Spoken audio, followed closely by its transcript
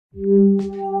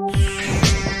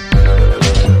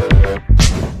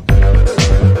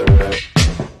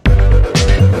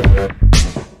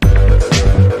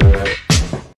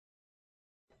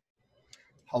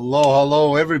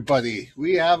Hello, everybody.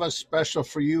 We have a special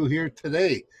for you here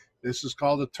today. This is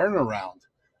called a turnaround.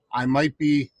 I might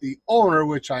be the owner,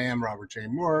 which I am, Robert J.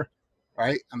 Moore,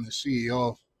 right? I'm the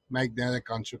CEO of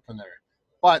Magnetic Entrepreneur.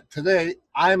 But today,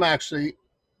 I'm actually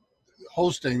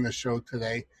hosting the show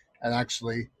today and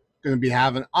actually going to be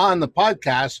having on the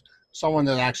podcast someone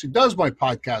that actually does my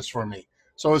podcast for me.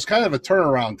 So it's kind of a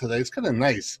turnaround today. It's kind of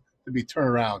nice to be turned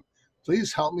around.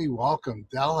 Please help me welcome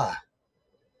Dela.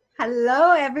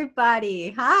 Hello,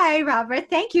 everybody. Hi, Robert.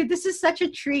 Thank you. This is such a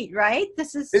treat, right?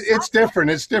 It's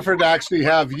different. It's different to actually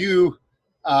have you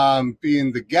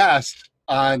being the guest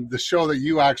on the show that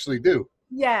you actually do.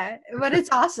 Yeah, but it's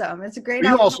awesome. It's a great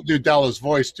You also do Dela's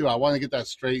voice, too. I want to get that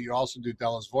straight. You also do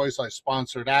Dela's voice. I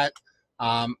sponsor that.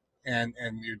 And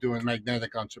you're doing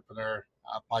Magnetic Entrepreneur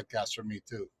podcast for me,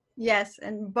 too. Yes,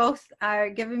 and both are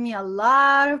giving me a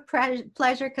lot of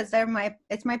pleasure because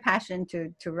it's my passion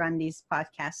to run these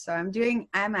podcasts. So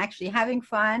I'm actually having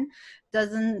fun.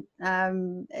 It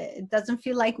doesn't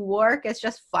feel like work. It's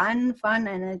just fun,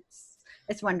 and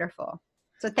it's wonderful.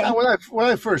 So thank you. When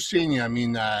I first seen you, I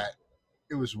mean,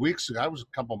 it was weeks ago. It was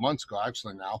a couple months ago,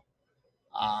 actually. Now,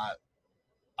 I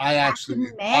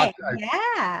actually, I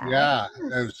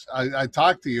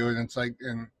talked to you, and it's like,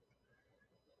 and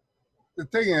the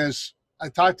thing is, I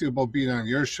talked to you about being on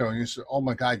your show, and you said, "Oh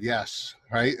my God, yes!"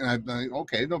 Right? And I've been like,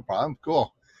 "Okay, no problem,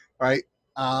 cool." Right?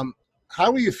 How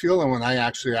were you feeling when I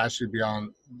actually asked you to be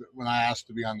on? When I asked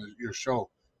to be on your show,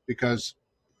 because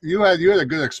you had a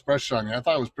good expression on you. I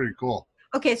thought it was pretty cool.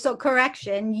 Okay, so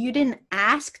correction, you didn't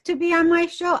ask to be on my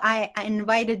show. I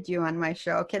invited you on my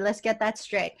show. Okay, let's get that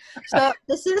straight. So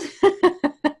this is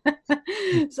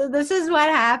this is what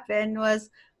happened was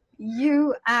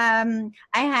you I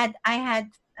had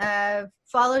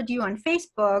followed you on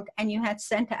Facebook, and you had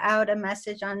sent out a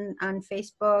message on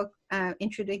Facebook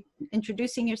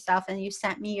introducing yourself, and you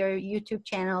sent me your YouTube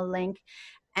channel link,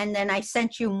 and then I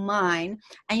sent you mine,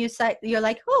 and you're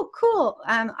like, "Oh, cool.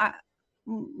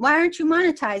 Why aren't you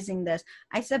monetizing this?"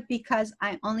 I said, "Because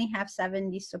I only have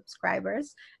 70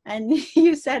 subscribers." And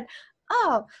you said,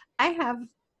 "Oh, I have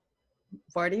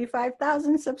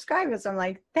 45,000 subscribers." I'm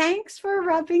like, "Thanks for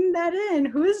rubbing that in.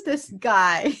 Who's this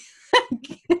guy?"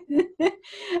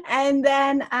 And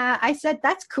then I said,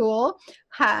 "That's cool.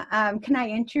 Can I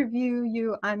interview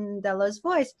you on Dela's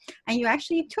voice?" And you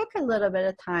actually took a little bit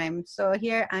of time. So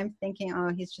here I'm thinking,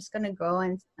 oh, he's just going to go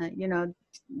and,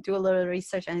 do a little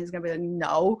research, and he's going to be like,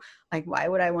 no, like, why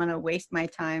would I want to waste my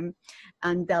time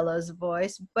on Dela's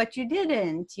voice? But you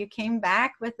didn't. You came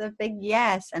back with a big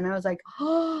yes. And I was like,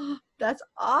 oh, that's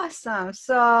awesome.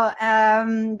 So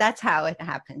that's how it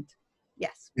happened.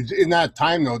 Yes. In that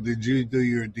time, though, did you do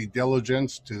your due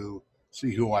diligence to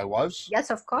see who I was?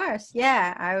 Yes, of course.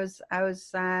 Yeah, I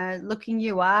was looking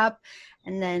you up,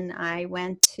 and then I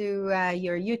went to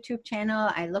your YouTube channel.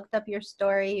 I looked up your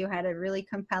story. You had a really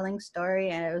compelling story,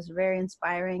 and it was very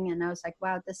inspiring. And I was like,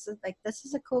 wow, this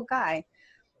is a cool guy.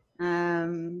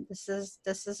 This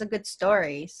is a good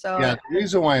story. So yeah, the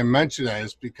reason why I mention that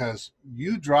is because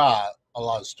you draw a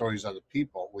lot of stories out of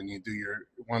people when you do your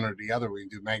one or the other, when you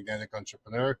do Magnetic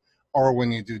Entrepreneur or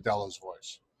when you do Dela's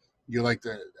voice. You like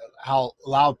to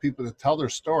allow people to tell their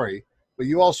story, but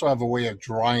you also have a way of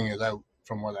drawing it out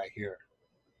from what I hear.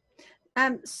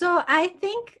 So I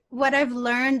think what I've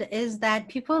learned is that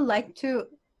people like to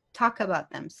talk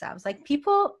about themselves. Like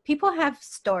people have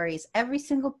stories. Every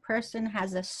single person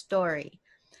has a story.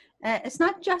 It's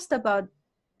not just about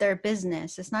their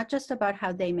business. It's not just about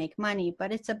how they make money,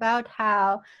 but it's about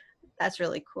how, that's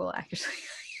really cool, actually.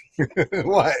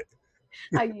 What?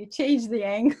 How you change the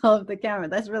angle of the camera.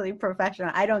 That's really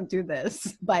professional. I don't do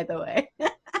this, by the way.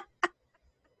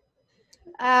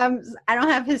 I don't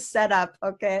have his setup,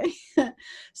 okay?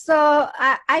 So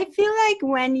I feel like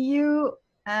when you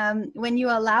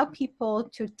allow people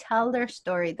to tell their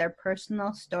story, their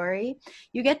personal story,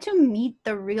 you get to meet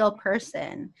the real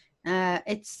person.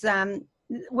 It's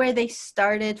where they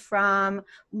started from,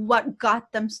 what got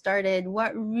them started,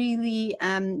 what really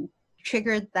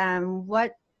triggered them,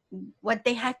 what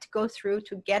they had to go through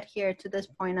to get here to this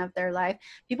point of their life.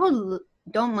 People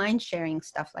don't mind sharing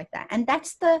stuff like that, and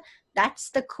that's the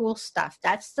cool stuff.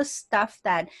 That's the stuff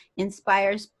that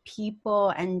inspires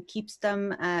people and keeps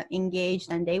them engaged,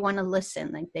 and they want to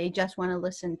listen. Like, they just want to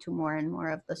listen to more and more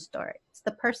of the story. It's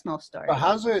the personal story. But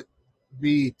how's it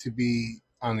be to be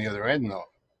on the other end, though?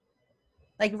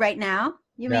 Like right now,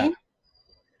 you mean?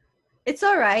 It's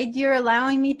all right. You're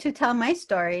allowing me to tell my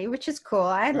story, which is cool.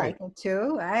 I like it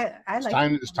too.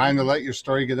 It's time to let your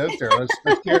story get out there.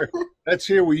 Let's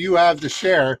hear what you have to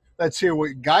share. Let's hear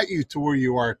what got you to where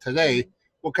you are today,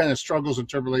 what kind of struggles and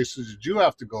tribulations did you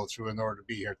have to go through in order to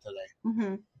be here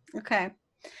today? Okay.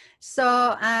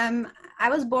 So I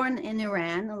was born in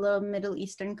Iran, a little Middle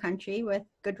Eastern country with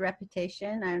good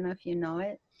reputation. I don't know if you know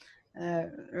it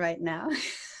right now.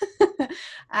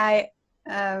 I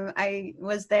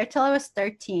was there till I was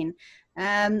 13.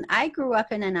 I grew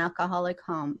up in an alcoholic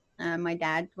home. My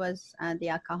dad was the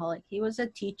alcoholic. He was a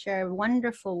teacher,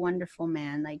 wonderful, wonderful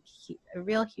man, like a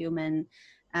real human.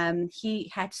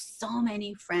 He had so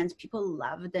many friends. People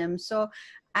loved him. So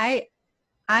I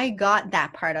got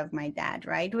that part of my dad,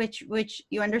 right? Which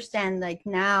you understand, like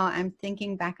now I'm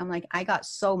thinking back, I'm like, I got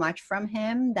so much from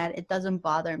him that it doesn't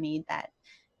bother me that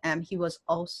he was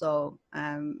also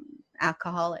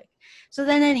alcoholic. So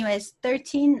then anyways,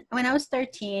 when I was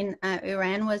 13,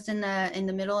 Iran was in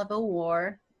the middle of a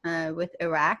war with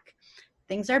Iraq.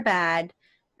 Things are bad.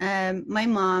 My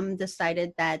mom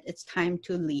decided that it's time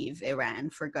to leave Iran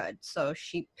for good. So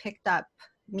she picked up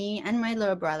me and my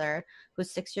little brother,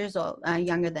 who's 6 years old,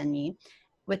 younger than me,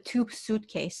 with 2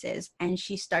 suitcases. And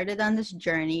she started on this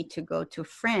journey to go to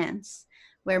France,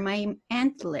 where my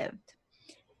aunt lived.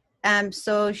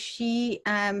 So she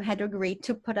had agreed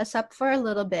to put us up for a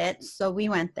little bit. So we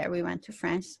went there. We went to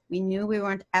France. We knew we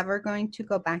weren't ever going to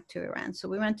go back to Iran. So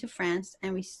we went to France,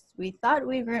 and we thought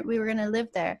we were going to live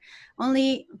there.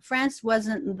 Only France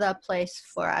wasn't the place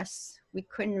for us. We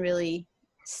couldn't really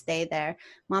stay there.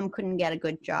 Mom couldn't get a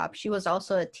good job. She was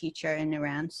also a teacher in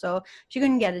Iran, so she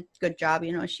couldn't get a good job.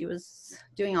 You know, she was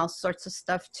doing all sorts of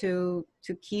stuff to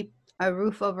keep a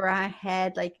roof over her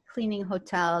head, like cleaning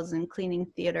hotels and cleaning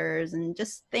theaters and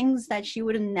just things that she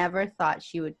would have never thought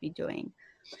she would be doing.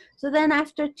 So then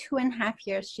after 2.5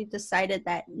 years, she decided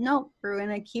that, no, we're going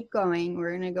to keep going.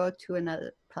 We're going to go to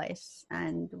another place.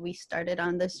 And we started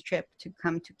on this trip to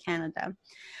come to Canada.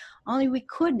 Only we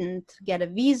couldn't get a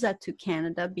visa to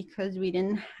Canada because we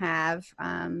didn't have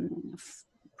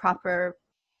proper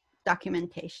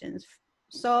documentations.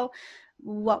 So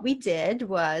what we did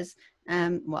was,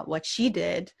 what she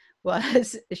did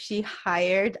was she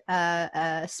hired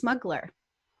a smuggler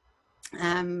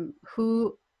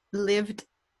who lived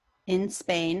in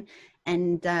Spain,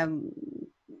 and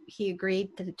he agreed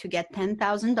to get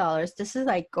 $10,000. This is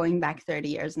like going back 30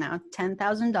 years now,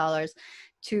 $10,000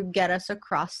 to get us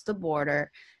across the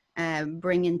border,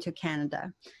 bring into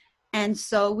Canada. And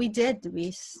so we did.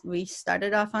 We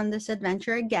started off on this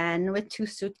adventure again with 2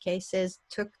 suitcases,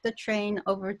 took the train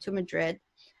over to Madrid,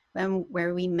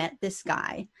 where we met this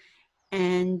guy.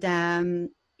 And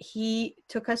he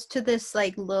took us to this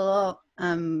like little,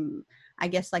 I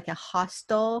guess like a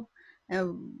hostel,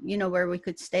 where we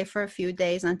could stay for a few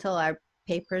days until our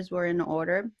papers were in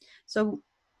order. So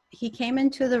he came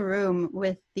into the room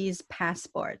with these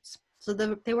passports. So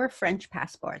they were French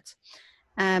passports.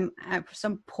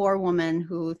 Some poor woman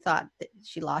who thought that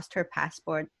she lost her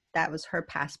passport. That was her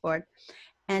passport.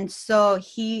 And so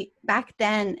back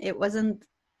then it wasn't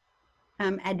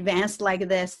advanced like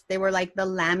this. They were like the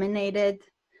laminated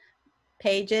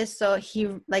pages. So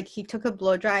he took a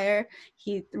blow dryer,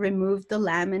 he removed the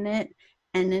laminate,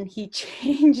 and then he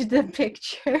changed the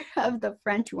picture of the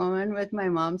French woman with my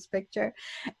mom's picture,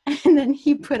 and then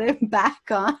he put it back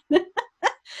on.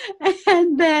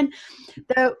 And then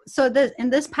in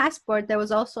this passport there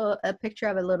was also a picture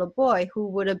of a little boy who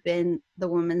would have been the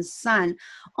woman's son.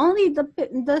 Only the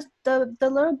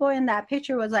little boy in that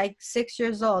picture was like 6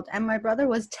 years old, and my brother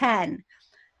was 10.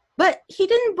 But he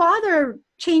didn't bother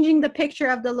changing the picture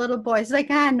of the little boy. It's like,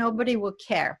 nobody will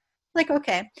care. Like,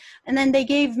 okay. And then they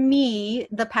gave me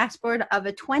the passport of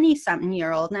a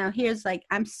 20-something-year-old. Now here's like,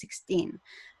 I'm 16.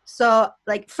 So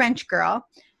like French girl.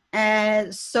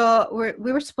 And so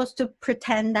we were supposed to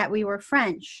pretend that we were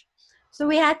French. So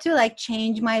we had to like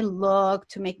change my look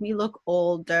to make me look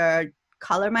older,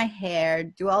 color my hair,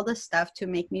 do all this stuff to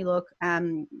make me look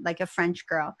like a French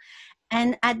girl.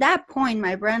 And at that point,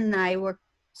 my brother and I were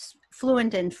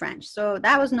fluent in French. So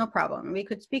that was no problem. We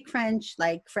could speak French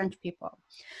like French people.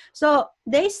 So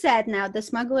they said, now the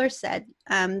smuggler said,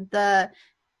 the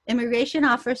immigration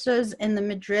officers at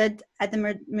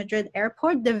the Madrid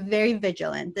airport, they're very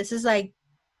vigilant. This is like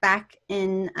back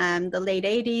in the late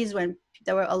 80s when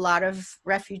there were a lot of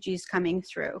refugees coming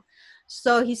through.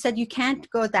 So he said, you can't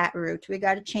go that route. We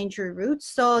got to change your route.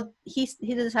 So he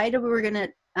decided we were going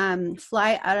to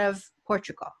fly out of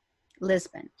Portugal,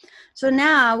 Lisbon. So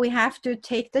now we have to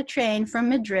take the train from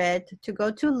Madrid to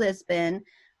go to Lisbon.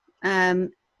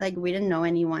 Like we didn't know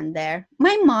anyone there.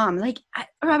 My mom,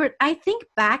 Robert, I think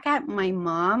back at my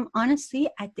mom, honestly,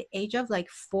 at the age of like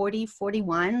 40,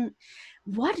 41,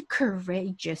 what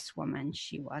courageous woman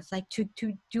she was. Like to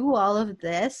do all of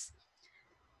this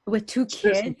with 2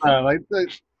 kids. Like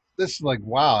this is like,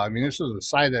 wow. I mean, this is a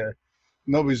side that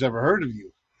nobody's ever heard of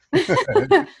you.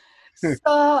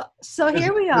 So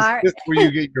here we are. This is where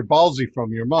you get your ballsy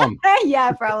from, your mom.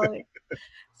 Yeah, probably.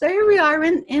 So here we are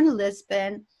in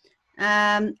Lisbon,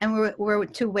 and we're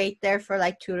to wait there for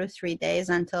like 2 to 3 days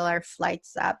until our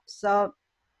flight's up. So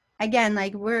again,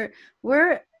 like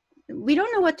we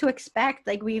don't know what to expect.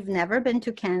 Like, we've never been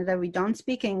to Canada. We don't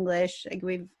speak English. Like,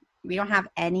 we don't have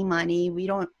any money. We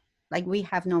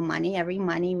have no money.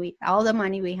 All the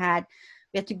money we had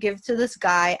to give to this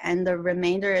guy, and the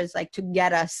remainder is like to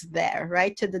get us there,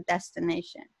 right, to the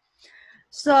destination.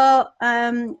 So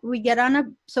we get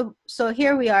on so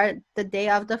here we are the day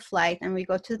of the flight, and we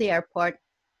go to the airport.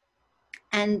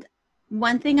 And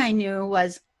one thing I knew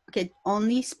was, okay,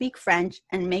 only speak French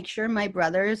and make sure my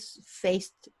brother's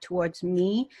faced towards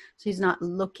me, so he's not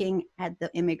looking at the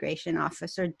immigration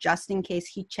officer, just in case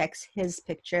he checks his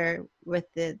picture with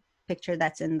the picture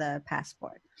that's in the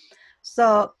passport.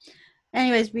 So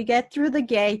anyways, we get through the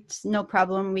gates, no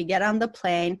problem. We get on the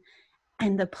plane,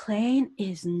 and the plane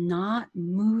is not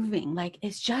moving. Like,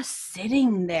 it's just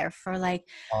sitting there for like,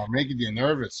 Making you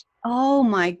nervous. oh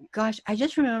my gosh. I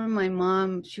just remember my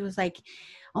mom, she was like,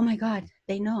 oh my God,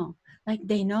 they know. Like,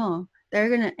 they know. They're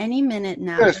going to any minute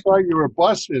now. I saw you were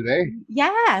busted, eh?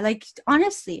 Yeah, like,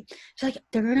 honestly. She's like,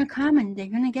 they're going to come and they're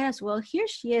going to get us. Well, here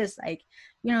she is, like,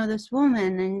 this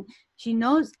woman, and she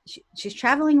knows she's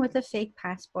traveling with a fake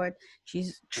passport.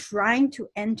 She's trying to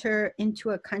enter into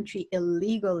a country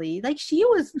illegally. Like, she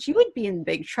would be in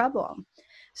big trouble.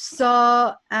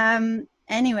 So,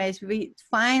 anyways,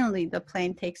 the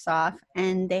plane takes off,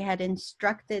 and they had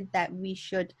instructed that we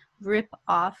should rip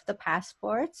off the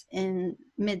passports in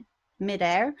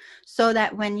midair, so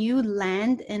that when you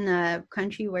land in a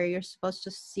country where you're supposed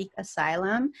to seek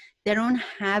asylum, they don't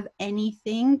have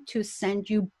anything to send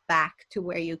you back to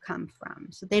where you come from.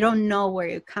 So they don't know where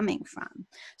you're coming from.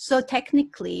 So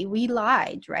technically we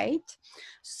lied, right?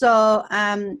 So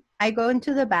I go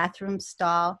into the bathroom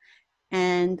stall,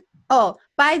 and oh,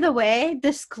 by the way,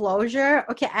 disclosure.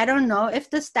 Okay, I don't know if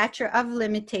the statute of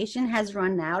limitation has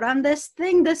run out on this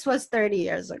thing. This was 30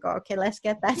 years ago. Okay, let's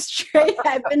get that straight.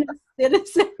 I've been a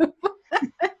citizen.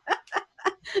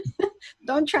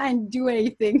 Don't try and do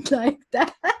anything like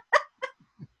that.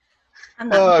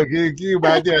 Can you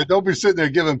imagine? Don't be sitting there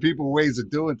giving people ways of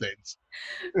doing things.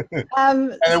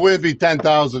 And it wouldn't be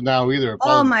 10,000 now either.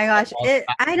 Oh my gosh.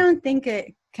 I don't think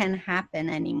it can happen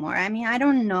anymore. I mean, I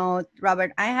don't know,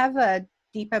 Robert. I have a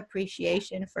deep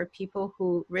appreciation for people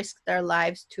who risk their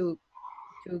lives to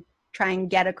try and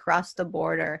get across the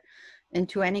border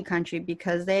into any country,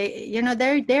 because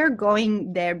they're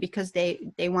going there because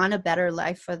they want a better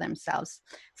life for themselves.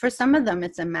 For some of them,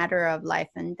 it's a matter of life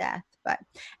and death. But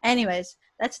anyways,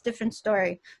 that's a different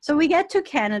story. So we get to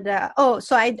Canada. Oh,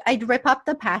 so I'd rip up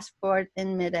the passport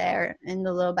in midair in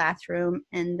the little bathroom,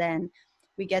 and then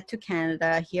we get to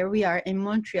Canada. Here we are in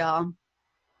Montreal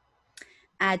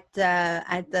at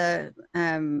the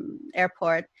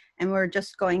airport, and we're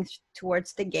just going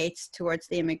towards the gates, towards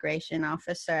the immigration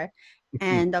officer.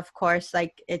 And of course,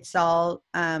 like, it's all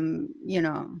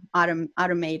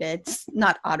automated.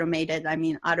 Not automated, I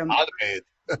mean automated.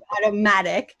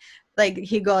 Automatic. Like,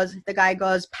 the guy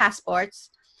goes, passports,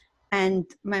 and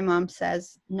my mom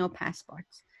says no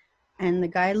passports, and the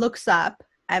guy looks up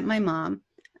at my mom.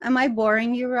 Am I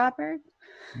boring you, Robert?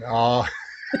 No.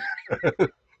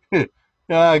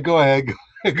 Go ahead.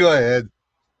 Go ahead.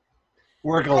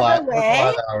 Work a lot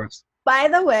of hours. By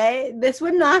the way, this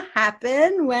would not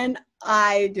happen when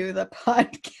I do the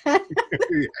podcast.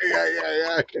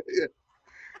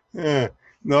 Yeah.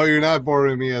 No, you're not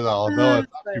boring me at all. No,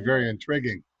 it's actually very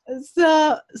intriguing.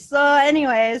 So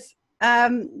anyways,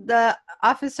 the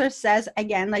officer says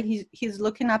again, like, he's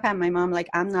looking up at my mom like,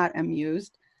 I'm not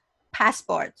amused.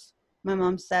 Passports. My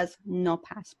mom says no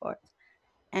passports.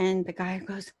 And the guy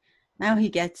goes, now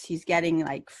he's getting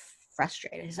like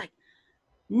frustrated. He's like,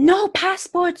 no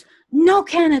passports, no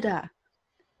Canada.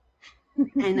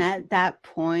 And at that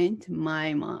point,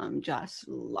 my mom just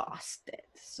lost it.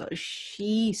 So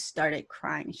she started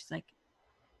crying. She's like,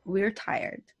 we're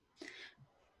tired.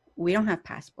 We don't have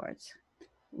passports.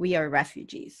 We are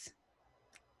refugees.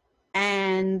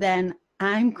 And then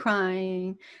I'm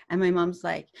crying, and my mom's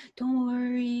like, don't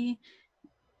worry.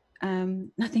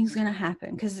 Nothing's going to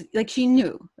happen. Because, like, she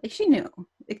knew.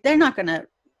 Like, they're not going to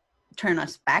turn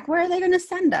us back. Where are they going to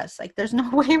send us? Like, there's no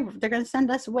way they're going to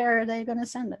send us. Where are they going to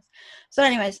send us? So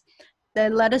anyways, they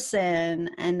let us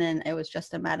in, and then it was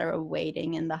just a matter of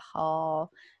waiting in the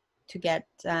hall to get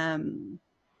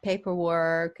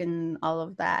paperwork and all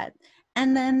of that.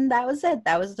 And then that was it.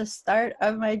 That was the start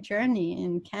of my journey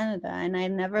in Canada, and I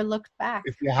never looked back.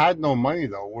 If you had no money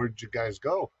though, where'd you guys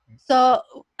go? So,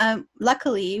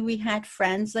 luckily, we had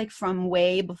friends like from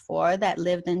way before that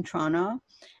lived in Toronto.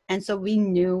 And so we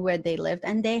knew where they lived,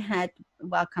 and they had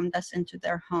welcomed us into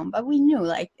their home. But we knew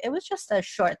like it was just a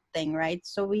short thing, right?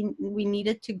 So we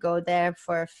needed to go there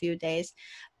for a few days.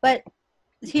 But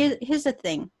here's the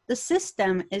thing, the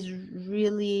system is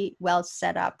really well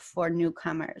set up for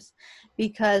newcomers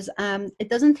because it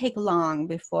doesn't take long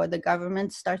before the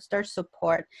government starts their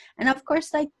support. And of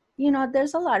course, like,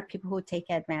 there's a lot of people who take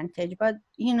advantage, but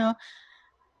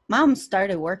mom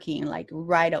started working like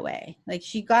right away. Like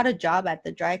she got a job at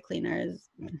the dry cleaners.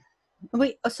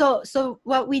 So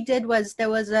what we did was there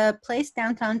was a place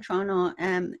downtown Toronto.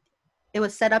 It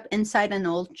was set up inside an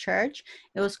old church.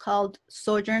 It was called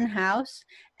Sojourn House.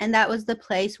 And that was the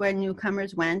place where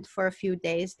newcomers went for a few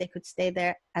days. They could stay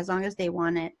there as long as they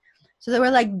wanted. So there were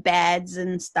like beds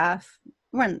and stuff.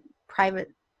 There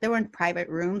weren't private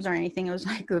rooms or anything. It was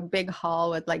like a big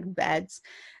hall with like beds.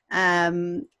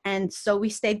 And so we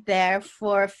stayed there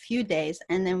for a few days.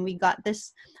 And then we got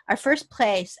our first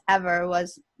place ever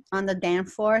was on the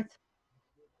Danforth.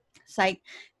 It's like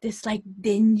this like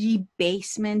dingy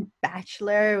basement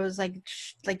bachelor. It was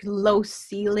like low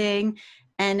ceiling,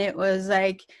 and it was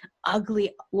like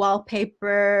ugly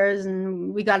wallpapers,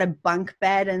 and we got a bunk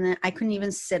bed, and then I couldn't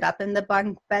even sit up in the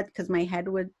bunk bed because my head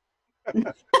would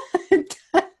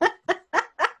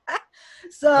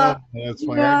so That's you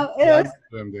funny. know it I was,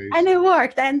 them days. and it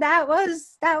worked, and that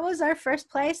was our first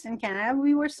place in Canada.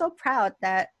 We were so proud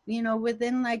that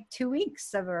within like 2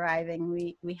 weeks of arriving,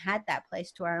 we had that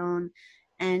place to our own.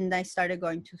 And I started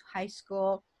going to high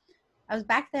school. I was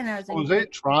in Was grade.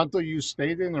 it Toronto you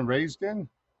stayed in and raised in?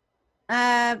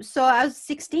 So I was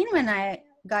 16 when I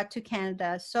got to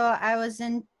Canada. So I was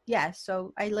in, yeah,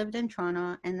 so I lived in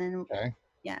Toronto, and then Okay.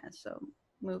 yeah, so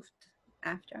moved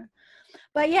after.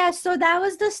 But yeah, so that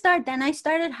was the start. Then I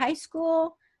started high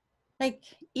school, like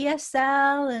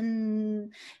ESL.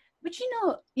 And but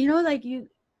like you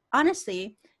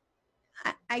honestly,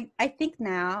 I think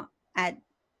now at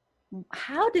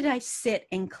how did I sit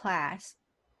in class?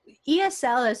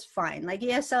 ESL is fine. Like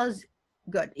ESL is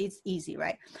good. It's easy,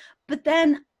 right? But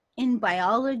then in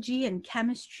biology and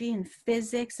chemistry and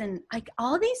physics and like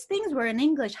all these things were in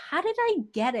English. How did I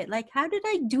get it? Like how did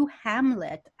I do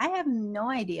Hamlet? I have no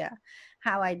idea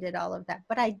how I did all of that,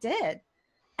 but I did.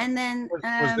 And then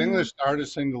Was English the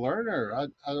hardest thing to learn, or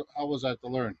how was that to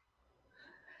learn?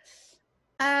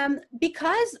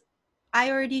 because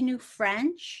I already knew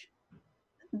French,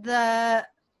 the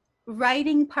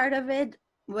writing part of it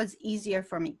was easier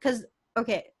for me because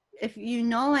okay, if you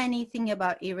know anything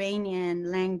about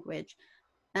Iranian language,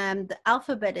 the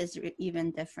alphabet is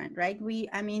even different, right?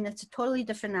 I mean, it's a totally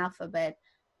different alphabet,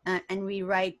 and we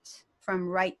write from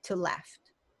right to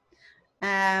left.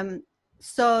 um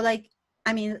so like,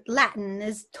 I mean, Latin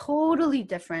is totally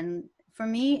different for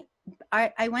me.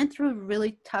 I went through a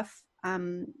really tough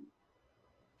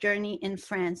journey in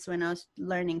France when I was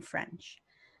learning French.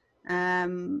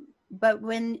 But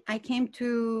when I came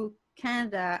to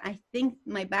Canada, I think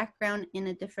my background in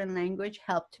a different language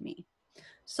helped me.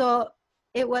 So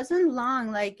it wasn't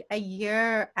long, like a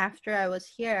year after I was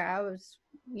here,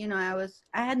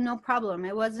 I had no problem.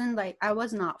 It wasn't like I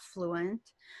was not fluent,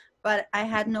 but I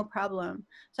had no problem.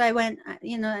 So I went,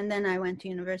 and then I went to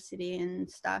university and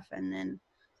stuff. And then,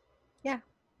 yeah.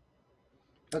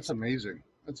 That's amazing.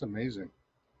 That's amazing.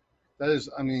 That is,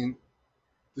 I mean,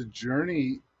 the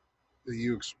journey that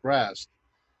you expressed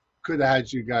could have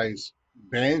had you guys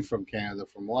banned from Canada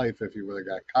from life if you would have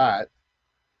got caught,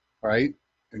 right?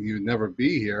 And you'd never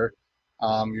be here.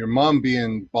 Your mom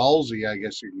being ballsy, I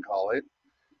guess you can call it,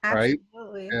 right?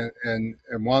 Absolutely. And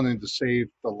wanting to save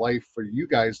the life for you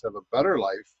guys to have a better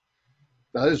life.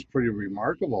 That is pretty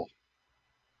remarkable.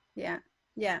 Yeah.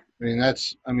 Yeah.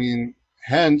 I mean,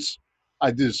 hence I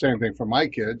did the same thing for my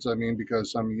kids. I mean,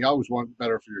 because I mean, you always want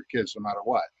better for your kids no matter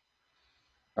what,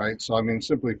 right? So I mean,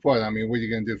 simply put, I mean, what are you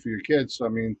going to do for your kids? So, I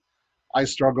mean, I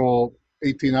struggle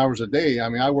 18 hours a day. I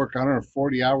mean, I work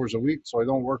 140 hours a week, so I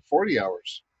don't work 40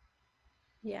 hours.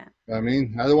 Yeah. I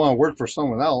mean, I don't want to work for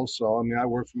someone else, so I mean, I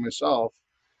work for myself,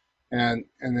 and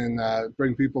then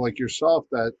bring people like yourself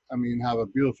that I mean have a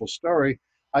beautiful story.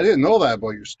 I didn't know that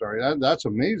about your story. That's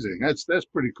amazing. That's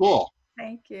pretty cool.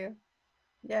 Thank you.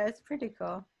 Yeah, it's pretty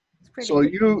cool. It's pretty So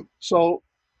cool. so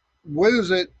what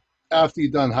is it after you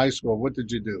done high school? What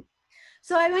did you do?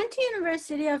 So I went to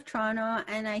University of Toronto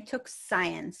and I took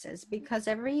sciences because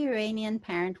every Iranian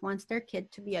parent wants their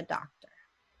kid to be a doctor.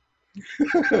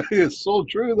 It's so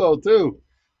true though too.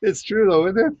 It's true though,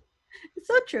 isn't it? It's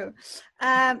so true.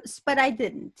 But I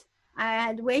didn't. I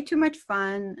had way too much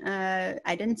fun.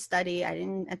 I didn't study. I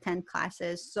didn't attend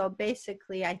classes. So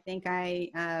basically, I think I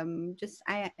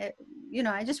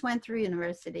just went through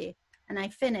university and I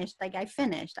finished. I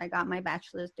finished. I got my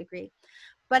bachelor's degree,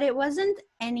 but it wasn't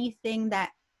anything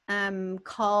that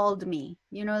called me.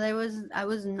 I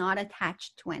was not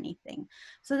attached to anything.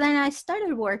 So then I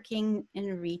started working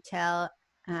in retail.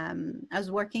 I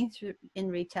was working in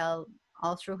retail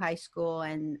all through high school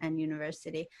and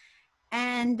university.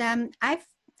 And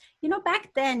back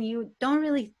then you don't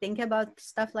really think about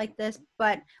stuff like this,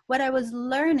 but what I was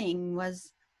learning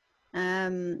was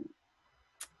um,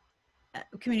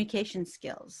 communication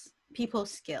skills, people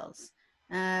skills.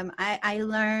 I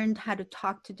learned how to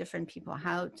talk to different people,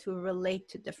 how to relate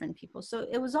to different people. So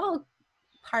it was all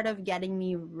part of getting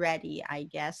me ready, I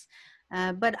guess.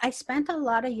 But I spent a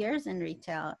lot of years in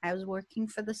retail. I was working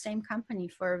for the same company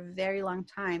for a very long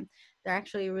time. They're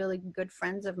actually really good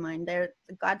friends of mine. They're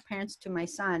the godparents to my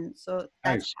son. So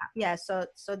that's, Nice. yeah.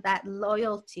 So that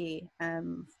loyalty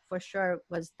for sure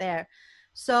was there.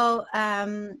 So,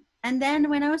 and then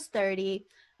when I was 30,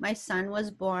 my son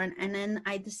was born. And then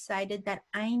I decided that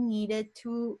I needed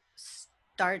to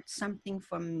start something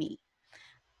for me.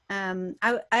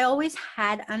 I always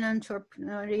had an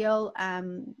entrepreneurial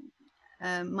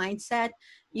mindset.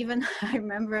 Even I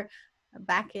remember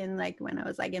back in when I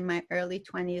was in my early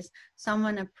 20s,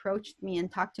 someone approached me and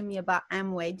talked to me about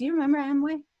Amway. Do you remember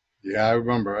Amway? Yeah, I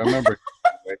remember. I remember.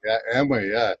 Yeah,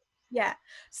 Amway, yeah. Yeah.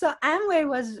 So Amway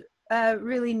was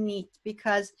really neat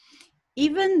because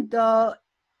even though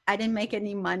I didn't make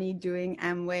any money doing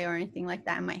Amway or anything like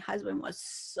that, and my husband was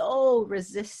so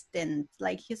resistant.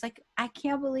 He's like, I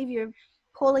can't believe you're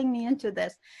pulling me into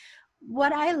this.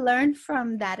 What I learned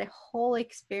from that whole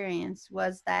experience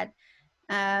was that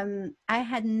I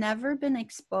had never been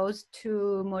exposed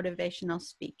to motivational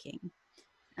speaking,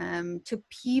 to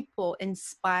people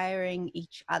inspiring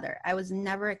each other. I was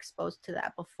never exposed to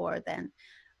that before then.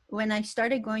 When I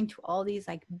started going to all these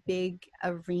big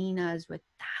arenas with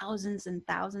thousands and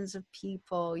thousands of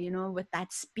people, with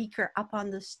that speaker up on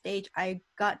the stage, I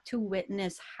got to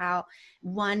witness how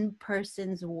one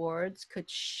person's words could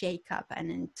shake up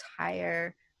an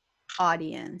entire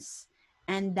audience.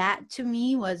 And that to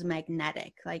me was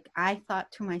magnetic. I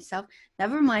thought to myself,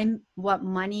 never mind what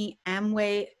money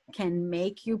Amway can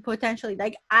make you potentially.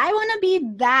 I want to be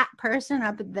that person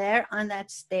up there on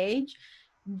that stage,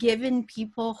 giving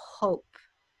people hope.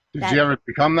 Did That, you ever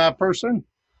become that person?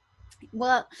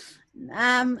 well,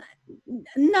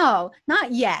 no,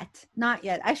 not yet. Not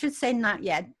yet. I should say not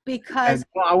yet, because And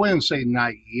well, I wouldn't say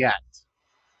not yet.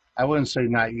 I wouldn't say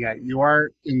not yet. You are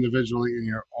individually in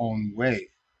your own way.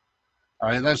 All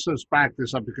right, let's just back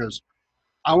this up because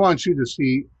I want you to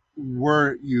see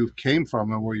where you came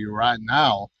from and where you're at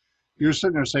now. You're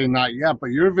sitting there saying not yet,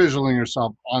 but you're visualizing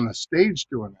yourself on the stage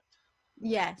doing it.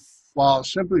 yes. Well,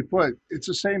 simply put, it's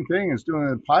the same thing as doing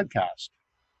a podcast.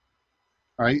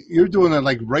 All right, you're doing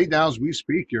it right now as we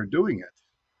speak. You're doing it.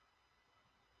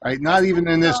 Right, not even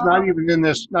in this, not even in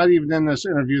this, not even in this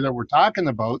interview that we're talking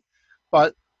about,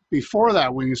 but before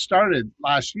that, when you started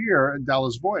last year at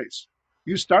Dela's Voice,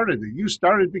 you started it. You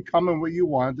started becoming what you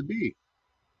wanted to be.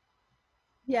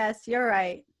 Yes, you're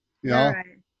right. You You're know,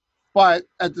 right. but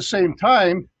at the same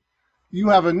time, you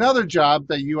have another job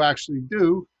that you actually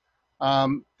do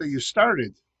that you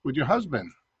started with your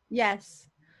husband. Yes.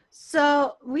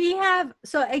 So we have,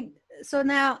 so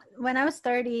now when I was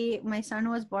 30, my son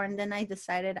was born, then I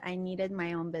decided I needed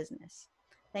my own business.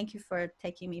 Thank you for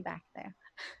taking me back there.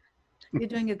 You're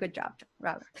doing a good job,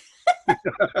 Robert.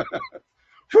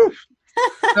 Whew,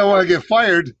 don't want to get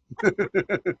fired.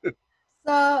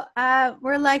 So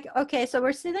we're okay, so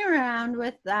we're sitting around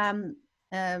with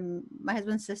my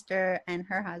husband's sister and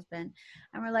her husband,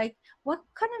 and we're like, what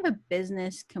kind of a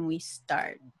business can we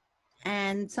start?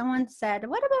 And someone said,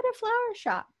 what about a flower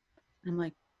shop? I'm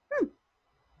like,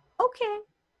 okay.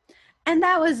 And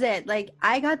that was it.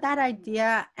 I got that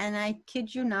idea, and I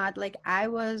kid you not, I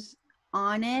was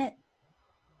on it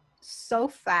so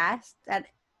fast that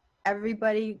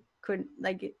everybody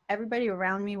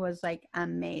around me was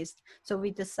amazed. So we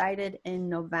decided in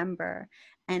November,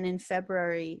 and on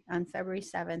February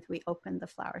 7th, we opened the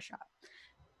flower shop.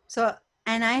 So,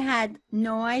 and I had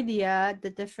no idea the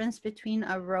difference between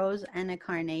a rose and a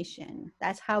carnation.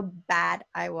 That's how bad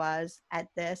I was at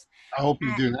this. I hope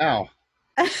you do now.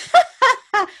 Are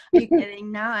you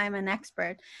kidding? Now I'm an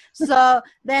expert. So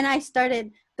then I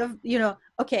started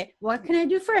okay, what can I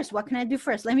do first? What can I do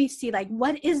first? Let me see,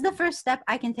 what is the first step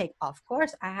I can take? Of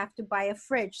course, I have to buy a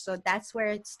fridge. So that's where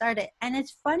it started. And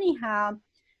it's funny how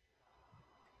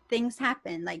things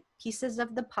happen, like pieces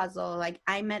of the puzzle. Like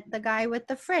I met the guy with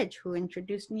the fridge who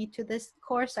introduced me to this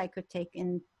course I could take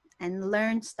in and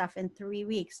learn stuff in 3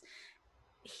 weeks.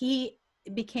 He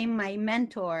became my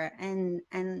mentor, and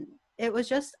it was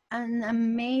just an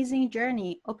amazing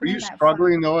journey Were opening you that flower.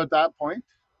 struggling though at that point?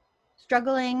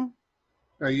 Struggling.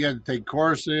 You had to take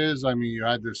courses. I mean, you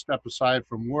had to step aside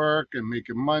from work and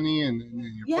making money, and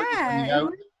you're putting Yeah, money it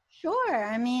out. was, sure.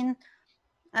 I mean,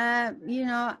 you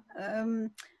know,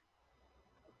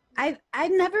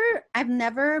 I've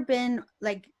never been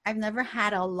like, I've never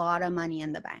had a lot of money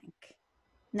in the bank.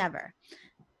 Never.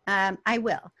 I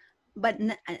will, but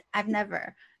I've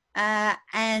never.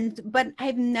 But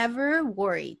I've never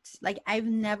worried. Like I've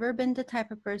never been the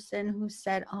type of person who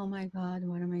said, "Oh my God,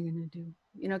 what am I gonna do?"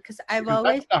 Because I've Because that's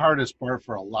always. the hardest part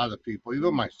for a lot of people,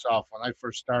 even myself. When I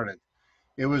first started,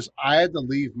 it was I had to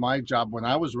leave my job when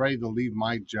I was ready to leave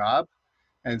my job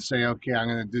and say, okay, I'm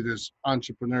going to do this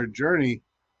entrepreneur journey.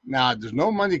 Now, there's no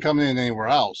money coming in anywhere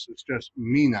else. It's just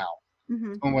me now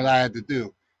Mm-hmm. doing what I had to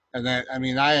do. And then, I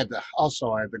mean, I had to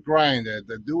hustle, I had to grind, I had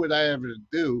to do what I ever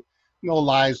do. No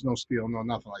lies, no steal, no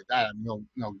nothing like that. No,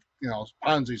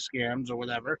 Ponzi scams or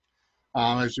whatever,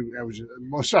 as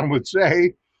most some would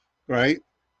say, right?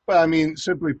 But I mean,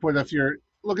 simply put, if you're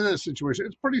looking at the situation,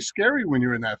 it's pretty scary when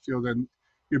you're in that field and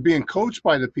you're being coached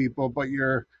by the people, but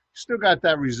you're still got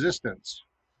that resistance.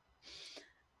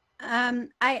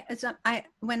 I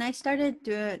when I started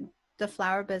doing the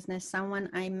flower business,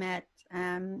 I met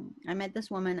this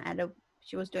woman at a,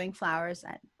 she was doing flowers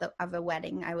at the of a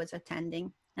wedding I was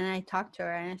attending, and I talked to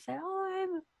her and I said,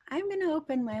 "Oh, I'm gonna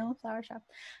open my own flower shop."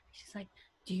 She's like,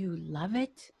 "Do you love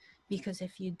it? Because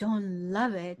if you don't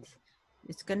love it,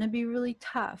 it's gonna be really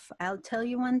tough. I'll tell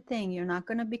you one thing: you're not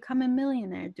gonna become a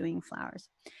millionaire doing flowers."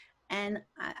 And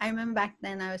I remember back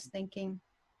then I was thinking,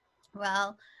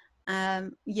 well,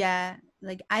 yeah,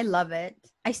 like I love it.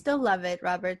 I still love it,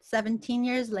 Robert. 17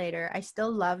 years later, I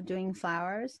still love doing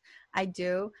flowers. I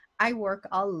do. I work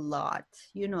a lot.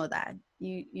 You know that.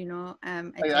 It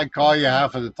I takes, call you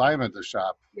half of the time at the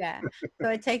shop. yeah. So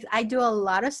it takes, I do a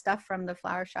lot of stuff from the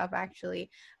flower shop actually,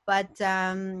 but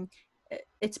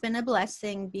it's been a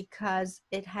blessing because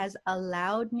it has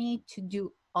allowed me to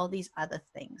do all these other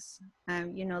things,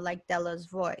 like Della's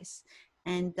voice.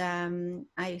 And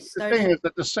I The thing started. is,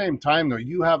 at the same time, though,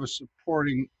 you have a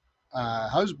supporting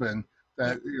husband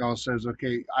Yeah. that says,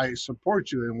 "Okay, I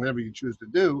support you in whatever you choose to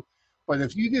do." But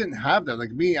if you didn't have that,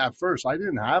 like me at first, I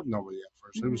didn't have nobody at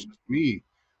first. It was Mm-hmm. just me,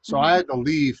 so I Mm-hmm. had to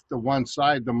leave the one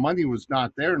side. The money was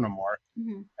not there no more,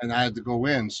 Mm-hmm. and I had to go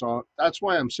in. So that's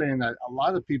why I'm saying that a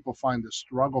lot of people find the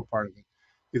struggle part of it.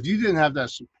 If you didn't have that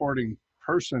supporting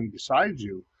person beside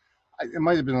you, it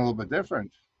might have been a little bit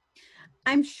different.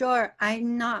 I'm sure.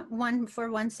 I'm not one for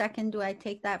 1 second do I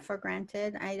take that for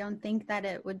granted. I don't think that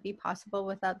it would be possible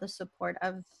without the support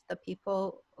of the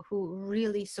people who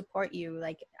really support you,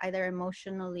 like either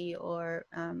emotionally or,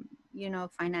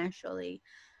 financially.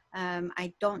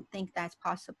 I don't think that's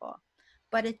possible.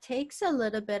 But it takes a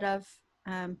little bit of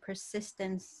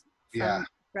persistence Yeah.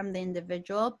 from the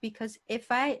individual, because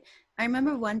I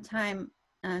remember one time,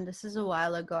 and this is a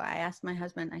while ago, I asked my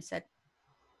husband, I said,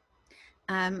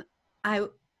 um, I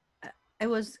it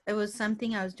was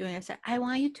something I was doing. I said, I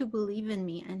want you to believe in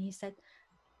me. And he said,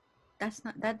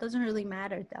 that doesn't really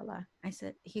matter, Della. I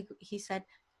said, he said,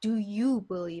 do you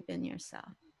believe in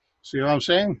yourself? See what I'm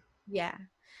saying? Yeah.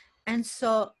 And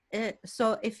so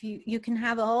if you can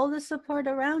have all the support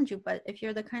around you, but if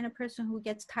you're the kind of person who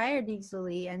gets tired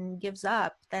easily and gives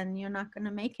up, then you're not going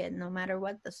to make it no matter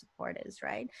what the support is,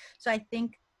 right? So I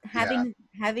think Yeah.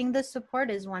 having the support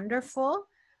is wonderful.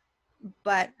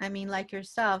 But I mean, like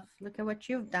yourself, look at what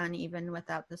you've done even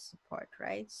without the support,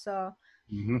 right? So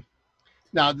Hmm.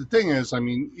 Now the thing is, I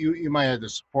mean, you might have the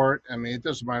support. I mean, it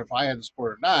doesn't matter if I had the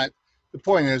support or not. The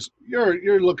point is,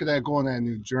 you're looking at going on a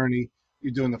new journey.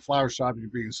 You're doing the flower shop. You're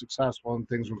being successful, and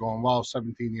things were going well.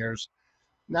 17 years.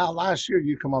 Now, last year,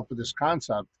 you come up with this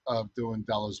concept of doing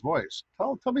Della's voice.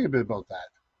 Tell me a bit about that.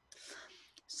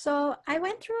 so I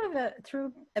went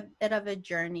through a bit of a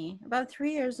journey about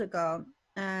 3 years ago.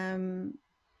 um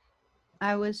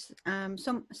I was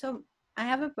so I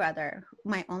have a brother,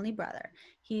 my only brother.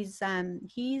 He's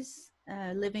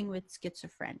living with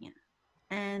schizophrenia.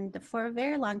 And for a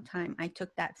very long time, I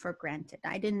took that for granted.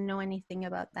 I didn't know anything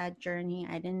about that journey.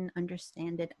 I didn't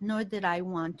understand it, nor did I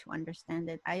want to understand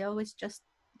it. I always just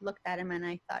looked at him and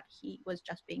I thought he was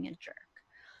just being a jerk.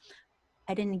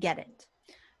 I didn't get it.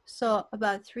 So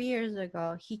about 3 years ago,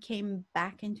 he came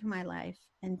back into my life.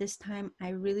 And this time I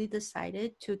really decided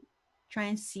to try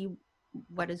and see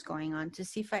what is going on, to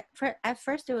see if at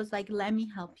first it was like, let me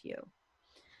help you.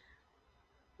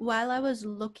 while I was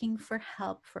looking for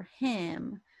help for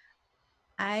him,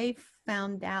 I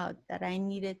found out that I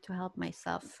needed to help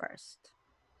myself first.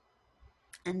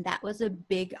 And that was a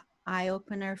big eye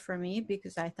opener for me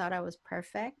because I thought I was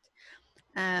perfect.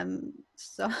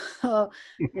 So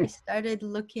I started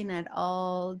looking at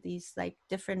all these like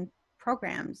different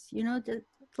programs. You know, there's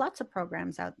lots of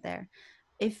programs out there.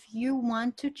 If you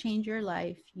want to change your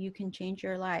life, you can change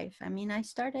your life. I mean, I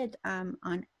started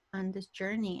on this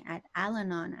journey at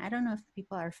Al-Anon. I don't know if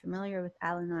people are familiar with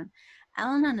Al-Anon.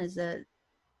 Al-Anon is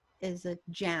a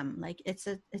gem. Like it's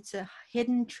a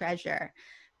hidden treasure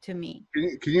to me.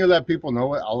 Can you let people know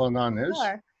what Al-Anon is?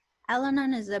 Sure.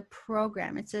 Al-Anon is a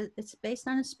program. It's based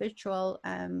on a spiritual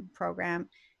program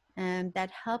that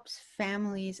helps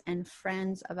families and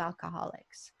friends of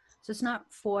alcoholics. So it's not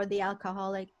for the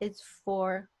alcoholic, it's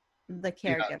for the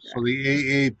Yeah. caregiver. So the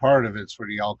AA part of it's for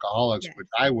the alcoholics, Yes. which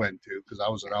I went to because I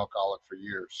was an alcoholic for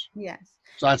years. Yes.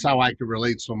 So that's how I could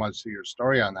relate so much to your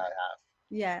story on that half.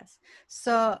 Yes.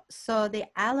 So the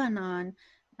Al-Anon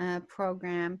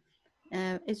program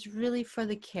is really for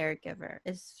the caregiver.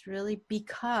 It's really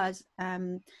because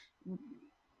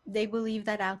they believe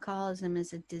that alcoholism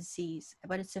is a disease,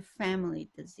 but it's a family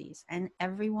disease, and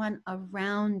everyone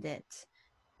around it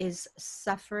is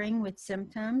suffering with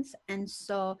symptoms, and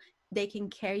so they can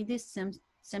carry these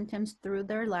symptoms through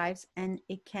their lives, and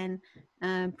it can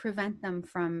prevent them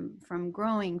from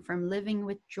growing, from living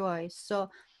with joy. So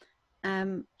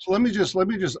let me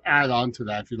just add on to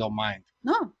that if you don't mind,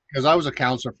 No. because I was a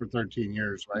counselor for 13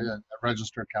 years, right? A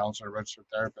registered counselor, a registered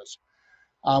therapist.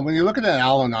 When you're looking at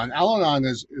Al-Anon, Al-Anon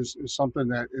is something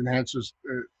that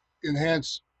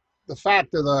enhance the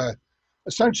fact that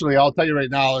essentially, I'll tell you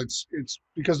right now, it's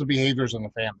because of behaviors in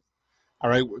the family. All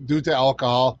right, due to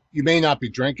alcohol, you may not be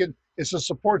drinking. It's a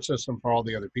support system for all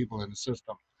the other people in the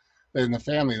system, in the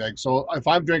family. Like, so if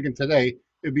I'm drinking today,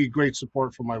 it'd be great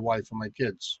support for my wife and my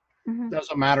kids. Mm-hmm.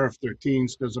 Doesn't matter if they're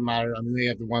teens, doesn't matter. I mean, they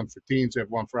have the one for teens, they have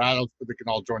one for adults, but they can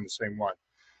all join the same one.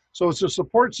 So it's a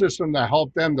support system to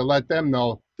help them, to let them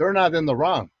know they're not in the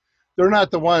wrong. They're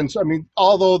not the ones. I mean,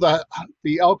 although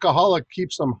the alcoholic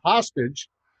keeps them hostage,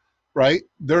 right?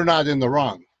 They're not in the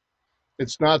wrong.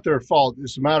 It's not their fault.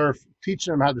 It's a matter of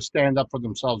teaching them how to stand up for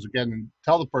themselves again and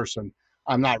tell the person,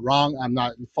 I'm not wrong. I'm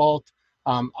not in fault.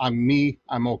 I'm me.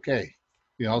 I'm okay.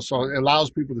 You know, so it allows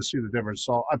people to see the difference.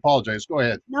 So I apologize. Go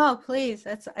ahead. No, please.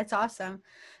 It's awesome.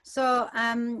 So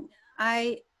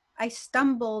I I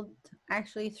stumbled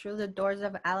actually through the doors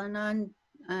of Al-Anon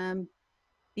um,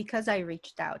 because I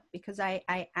reached out, because I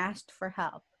asked for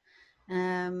help.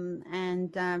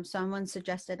 And someone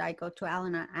suggested I go to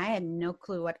Al-Anon. I had no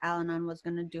clue what Al-Anon was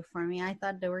going to do for me. I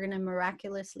thought they were going to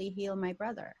miraculously heal my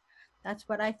brother. That's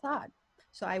what I thought.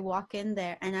 So I walk in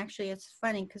there, and actually it's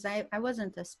funny because I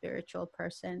wasn't a spiritual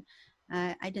person.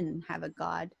 I didn't have a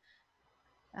God.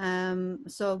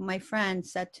 So my friend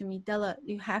said to me, Dela,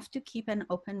 you have to keep an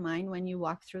open mind when you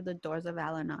walk through the doors of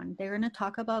Al-Anon. They're going to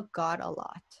talk about God a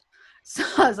lot. So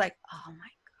I was like, oh my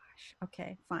gosh,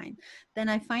 okay, fine. Then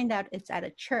I find out it's at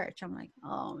a church. I'm like,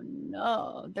 oh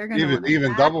no, they're going to want to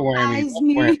Even double whammy, baptize double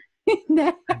whammy.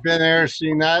 me. I've been there,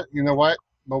 seen that. You know what?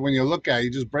 But when you look at it,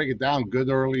 you just break it down. Good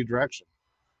early direction.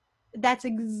 That's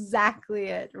exactly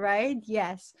it, right?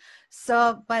 Yes.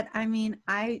 So, but I mean,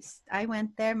 I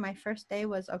went there. My first day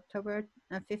was October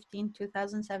 15,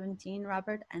 2017,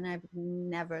 Robert, and I've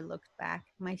never looked back.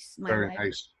 My Very life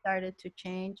nice. started to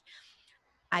change.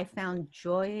 I found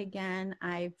joy again.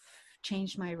 I've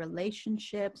changed my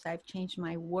relationships. I've changed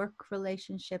my work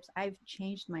relationships. I've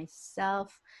changed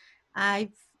myself.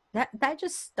 I've that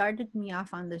just started me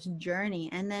off on this journey,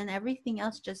 and then everything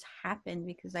else just happened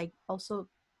because I also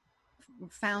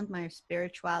found my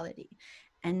spirituality,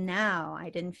 and now I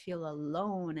didn't feel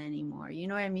alone anymore. You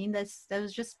know what I mean? That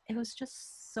was just, it was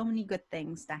just so many good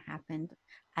things that happened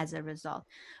as a result.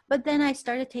 But then I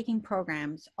started taking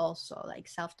programs also, like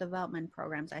self-development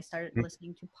programs. I started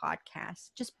listening to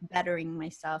podcasts, just bettering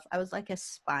myself. I was like a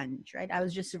sponge, right? I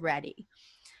was just ready.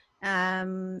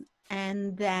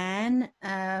 And then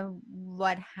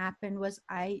what happened was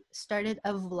I started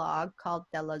a vlog called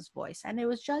Dela's Voice, and it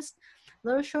was just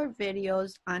little short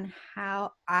videos on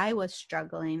how I was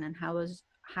struggling and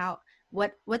how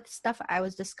what stuff I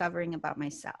was discovering about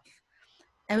myself.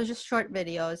 It was just short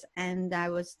videos, and I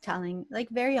was telling, like,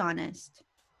 very honest.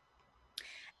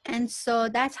 And so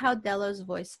that's how Dela's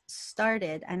Voice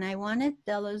started. And I wanted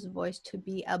Dela's Voice to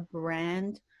be a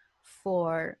brand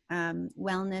for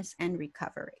wellness and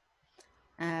recovery.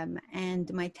 And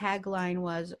my tagline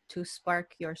was to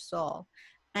spark your soul.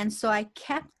 And so I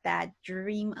kept that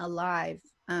dream alive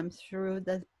through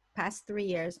past 3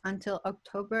 years until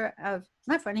October of, it's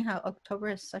not funny how October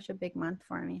is such a big month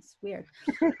for me. It's weird.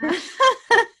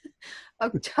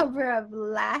 October of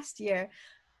last year.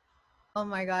 Oh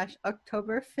my gosh,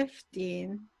 October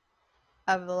 15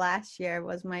 of last year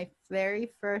was my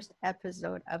very first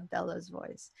episode of Dela's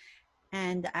Voice.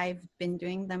 And I've been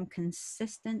doing them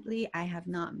consistently. I have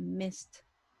not missed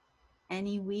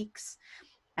any weeks.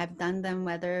 I've done them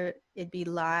whether it be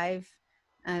live,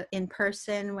 in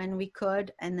person when we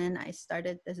could, and then I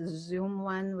started this Zoom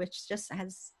one, which just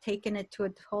has taken it to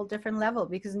a whole different level,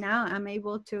 because now I'm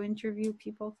able to interview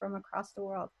people from across the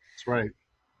world. That's right.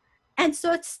 And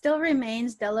so it still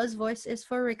remains, Dela's Voice is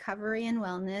for recovery and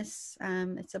wellness.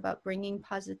 It's about bringing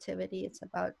positivity. It's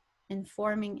about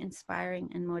informing,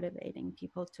 inspiring, and motivating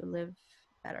people to live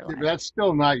better lives. That's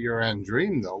still not your end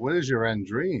dream, though. What is your end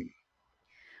dream?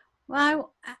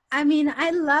 Well, I mean,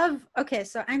 I love, okay,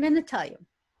 so I'm going to tell you.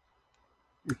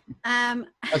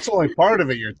 That's only part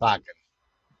of it you're talking,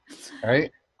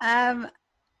 right?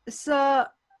 So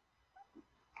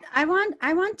I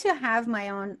want to have my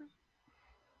own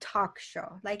talk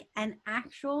show, like an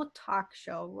actual talk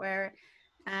show where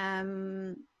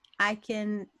I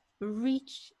can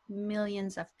reach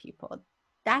millions of people.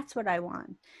 That's what I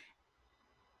want.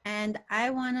 And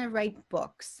I want to write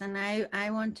books, and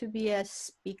I want to be a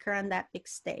speaker on that big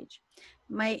stage.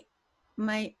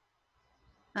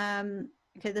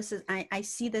 Okay, this is, I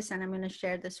see this, and I'm going to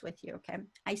share this with you. Okay.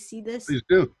 I see this. Please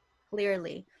do.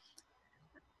 Clearly.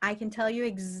 I can tell you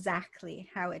exactly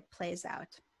how it plays out.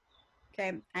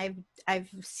 Okay. I've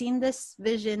seen this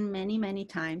vision many, many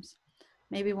times.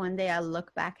 Maybe one day I'll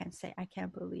look back and say, I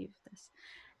can't believe this.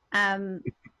 I'm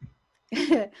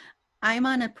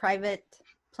on a private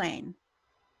plane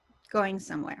going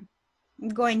somewhere.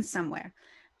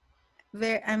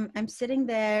 I'm sitting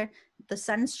there, the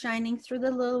sun's shining through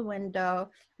the little window.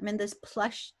 I'm in this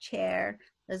plush chair.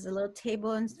 There's a little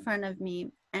table in front of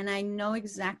me, and I know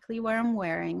exactly what I'm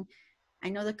wearing. I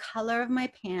know the color of my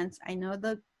pants. I know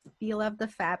the feel of the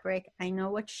fabric. I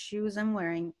know what shoes I'm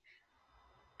wearing.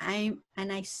 And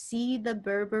I see the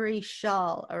Burberry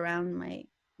shawl around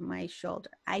my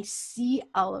shoulder. I see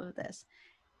all of this.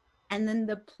 And then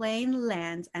the plane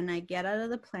lands, and I get out of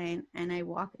the plane, and I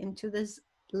walk into this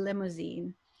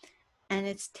limousine, and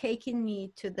it's taking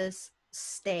me to this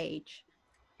stage,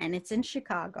 and it's in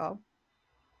Chicago.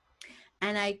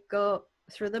 And I go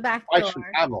through the back door. Why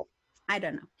Chicago? I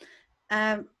don't know.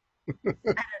 I don't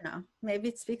know. Maybe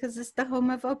it's because it's the home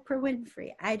of Oprah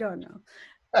Winfrey. I don't know.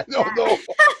 I don't know.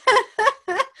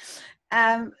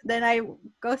 Then I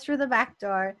go through the back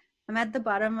door. I'm at the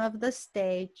bottom of the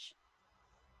stage,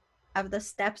 of the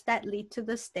steps that lead to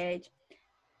the stage,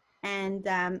 and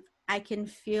I can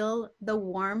feel the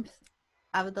warmth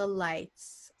of the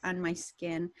lights on my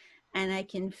skin, and I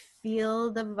can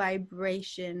feel the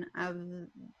vibration of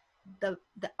the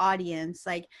audience.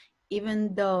 Like,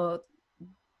 even though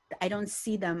I don't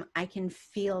see them, I can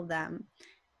feel them,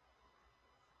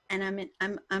 and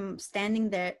I'm standing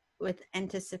there with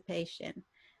anticipation.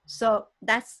 So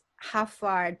that's how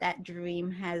far that dream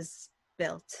has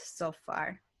built so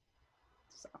far.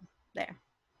 So there.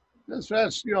 That's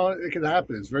you know, it can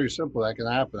happen. It's very simple. That can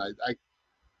happen.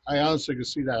 I honestly can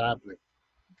see that happening.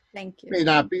 Thank you.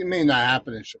 It may not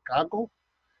happen in Chicago.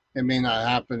 It may not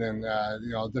happen in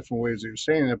you know, different ways that you're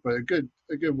saying it, but a good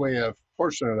way of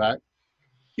portion of that.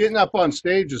 Getting up on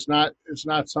stage is not, it's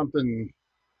not something,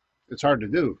 it's hard to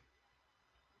do.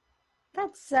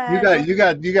 That's You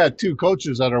got two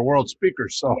coaches that are world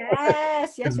speakers, so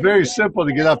yes, it's very simple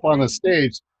to get up on the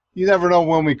stage. You never know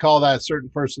when we call that certain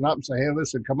person up and say, hey,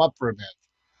 listen, come up for a bit,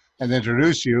 and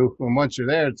introduce you. And once you're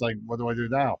there, it's like, what do I do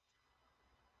now?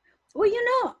 Well,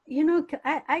 you know,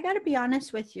 I got to be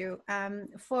honest with you.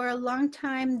 For a long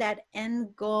time, that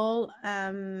end goal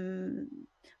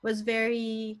was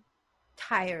very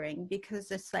tiring,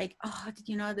 because it's like, oh,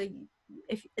 you know,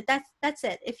 if that's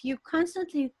it. If you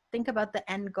constantly think about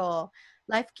the end goal,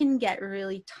 life can get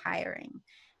really tiring.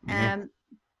 Mm-hmm.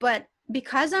 But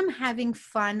because I'm having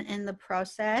fun in the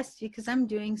process, because I'm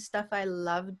doing stuff I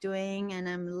love doing, and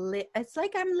it's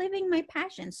like I'm living my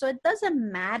passion. So it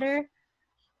doesn't matter,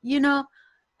 you know,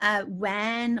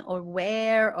 when or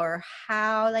where or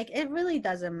how. Like, it really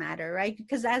doesn't matter, right?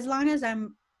 Because as long as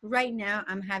right now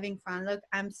I'm having fun. Look,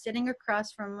 I'm sitting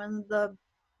across from one of the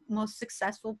most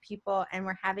successful people, and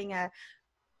we're having a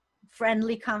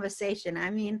friendly conversation. I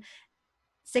mean,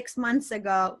 6 months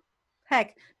ago,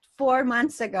 heck, 4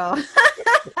 months ago,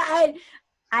 I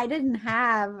didn't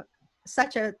have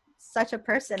such a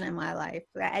person in my life.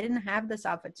 I didn't have this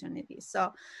opportunity.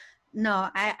 So no,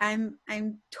 I'm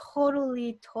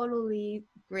totally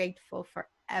grateful for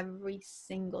every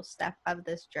single step of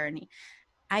this journey.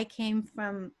 I came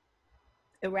from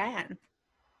Iran.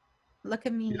 Look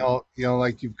at me.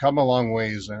 Like you've come a long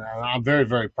ways, and I'm very,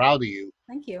 very proud of you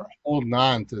Thank you. holding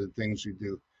on to the things you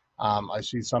do. I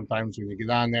see sometimes when you get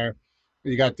on there,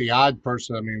 you got the odd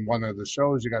person. I mean, one of the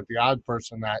shows, you got the odd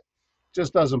person that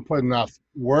just doesn't put enough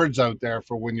words out there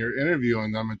for when you're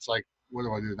interviewing them. It's like, what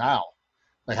do I do now?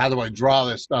 Like, how do I draw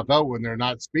this stuff out when they're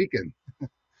not speaking?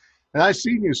 And I've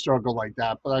seen you struggle like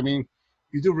that, but I mean,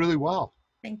 you do really well.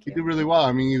 Thank You you. do really well.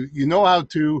 I mean, you know how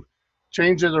to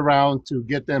change it around to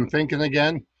get them thinking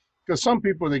again. Because some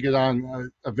people, they get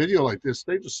on a video like this,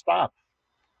 they just stop.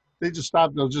 They just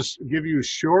stop. They'll just give you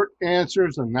short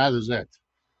answers, and that is it.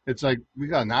 It's like, we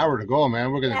got an hour to go,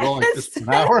 man. We're going to go like this for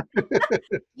an hour.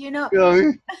 You know, You know what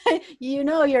I mean? you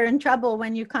know you're in trouble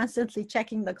when you're constantly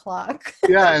checking the clock.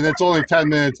 Yeah, and it's only 10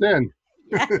 minutes in.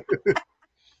 Yeah.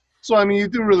 So, I mean, you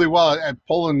do really well at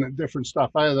pulling different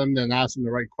stuff out of them and asking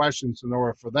the right questions in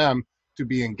order for them to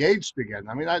be engaged again.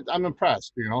 I mean, I'm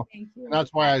impressed, Thank you. and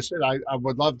that's why I said I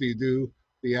would love to do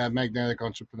the Magnetic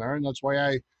Entrepreneur, and that's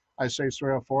why I say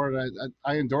straight up forward,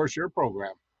 I endorse your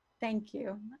program. Thank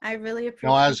you. I really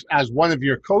appreciate it. As one of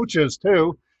your coaches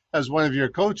too, as one of your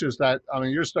coaches, that I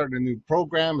mean, you're starting a new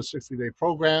program, a 60-day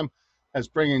program, that's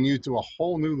bringing you to a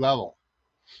whole new level.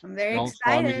 I'm very So, I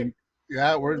excited. mean,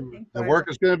 yeah, Looking the forward.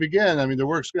 work is going to begin. I mean, the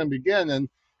work's going to begin,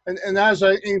 and as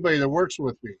anybody that works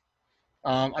with me,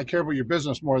 I care about your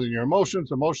business more than your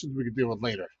emotions. Emotions we can deal with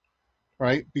later,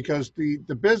 right? Because the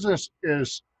business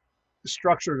is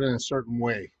structured in a certain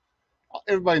way.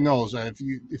 Everybody knows that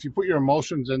if you put your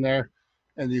emotions in there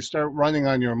and you start running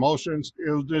on your emotions,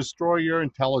 it'll destroy your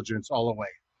intelligence all the way.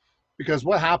 Because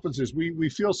what happens is we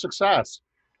feel success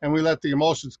and we let the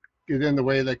emotions get in the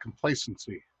way of that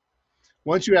complacency.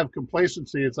 Once you have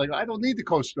complacency, it's like, I don't need to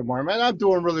coach tomorrow, man. I'm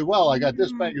doing really well. I got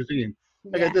this magazine.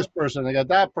 I Yeah. got this person. I got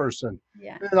that person.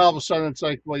 Yeah. And then all of a sudden, it's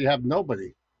like, well, you have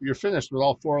nobody. You're finished with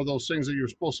all four of those things that you're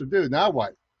supposed to do. Now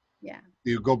what? Yeah.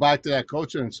 Do you go back to that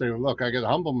coach and say, well, look, I got to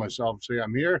humble myself and say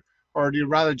I'm here? Or do you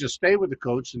rather just stay with the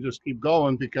coach and just keep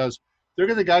going, because they're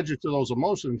going to guide you through those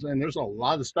emotions, and there's a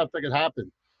lot of stuff that could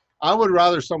happen. I would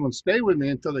rather someone stay with me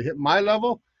until they hit my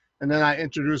level, and then I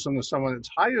introduce them to someone that's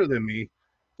higher than me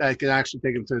that can actually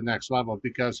take them to the next level,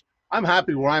 because I'm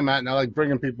happy where I'm at, and I like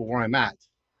bringing people where I'm at,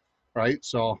 right?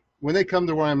 So when they come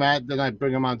to where I'm at, then I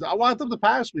bring them on. I want them to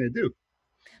pass me. I do.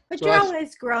 But So you're that's,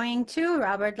 always growing too,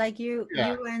 Robert. Like you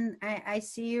yeah, and I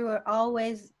see you are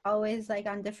always like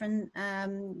on different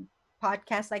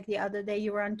podcasts. Like the other day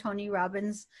you were on Tony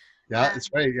Robbins yeah, that's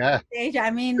right. Yeah. stage. I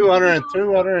mean, 200,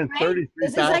 right?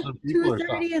 This is like 233,000 people or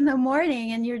something. 2:30 in the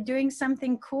morning and you're doing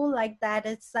something cool like that.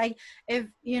 It's like, if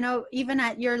even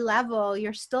at your level,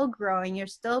 you're still growing, you're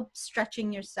still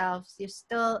stretching yourselves, you're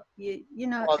still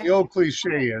Well, the old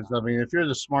cliche is, I mean, if you're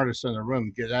the smartest in the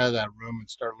room, get out of that room and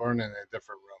start learning in a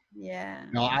different room. yeah.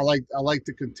 I like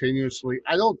to continuously.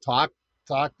 I don't talk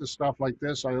to stuff like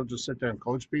this. I don't just sit there and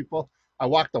coach people. I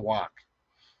walk the walk,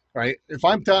 right?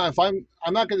 I'm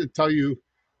not going to tell you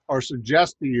or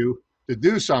suggest to you to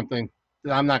do something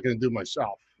that I'm not going to do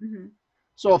myself. Mm-hmm.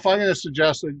 So if I'm going to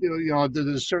suggest that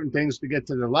there's certain things to get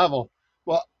to the level,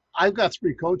 well, I've got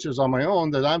 3 coaches on my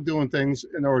own that I'm doing things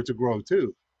in order to grow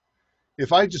too.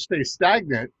 If I just stay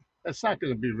stagnant, that's not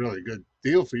going to be a really good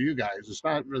deal for you guys. It's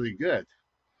not really good.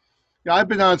 Yeah, I've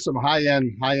been on some high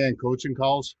end coaching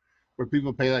calls where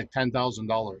people pay like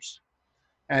 $10,000,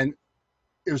 and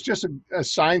it was just a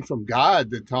sign from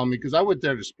God to tell me, because I went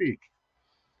there to speak,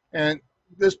 and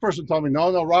this person told me,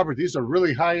 no, Robert, these are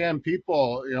really high end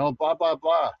people, blah blah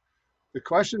blah. The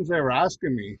questions they were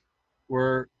asking me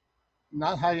were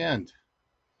not high end.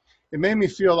 It made me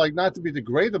feel like, not to be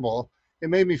degradable, it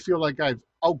made me feel like I've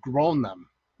outgrown them.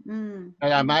 Mm.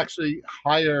 And I'm actually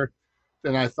higher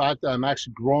than I thought, that I'm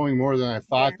actually growing more than I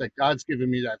thought, Yeah. that God's given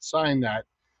me that sign that,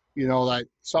 that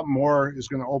something more is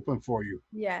going to open for you.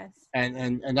 Yes.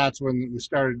 And that's when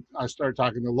I started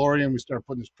talking to Lori, and we started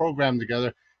putting this program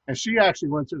together. And she actually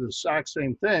went through the exact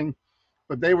same thing,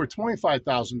 but they were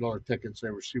 $25,000 tickets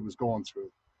she was going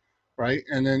through. Right.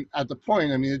 And then at the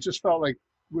point, I mean, it just felt like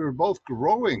we were both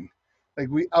growing. Like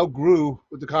we outgrew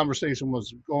what the conversation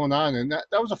was going on. And that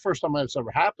was the first time that's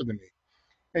ever happened to me.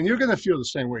 And you're going to feel the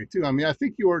same way too. I mean, I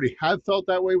think you already have felt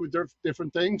that way with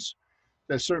different things,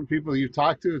 that certain people you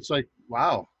talk to, it's like,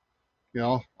 wow,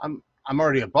 I'm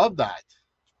already above that.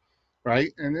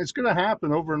 Right. And it's going to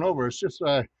happen over and over. It's just,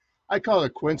 I call it a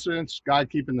coincidence, God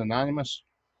keeping it anonymous.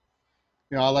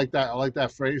 I like that. I like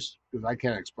that phrase, because I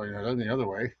can't explain it any other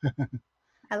way.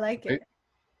 I like Right? it.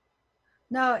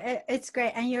 No, it's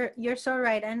great, and you're so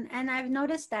right, and I've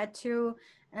noticed that too.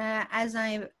 as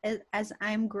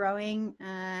I'm growing,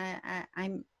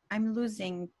 I'm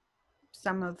losing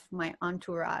some of my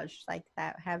entourage, like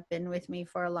that have been with me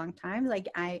for a long time. Like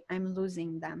I'm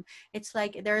losing them. It's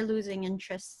like they're losing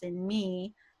interest in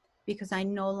me because I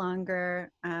no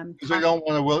longer Because they talk. don't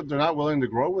want to. They're not willing to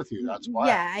grow with you. That's why.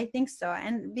 Yeah, I think so.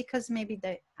 And because maybe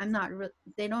I'm not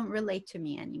they don't relate to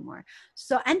me anymore.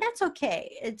 So, and that's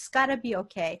okay. It's got to be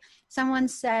okay. Someone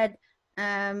said,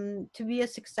 to be a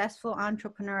successful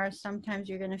entrepreneur, sometimes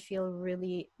you're going to feel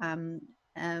really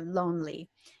lonely.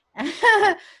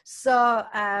 So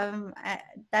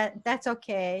that's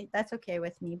okay. That's okay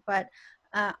with me. But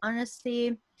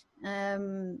honestly,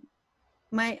 um,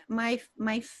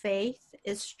 my faith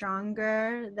is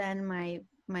stronger than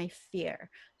my fear.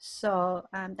 So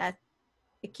that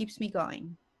it keeps me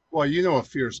going. Well, you know what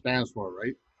fear stands for,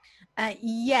 right?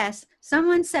 Yes,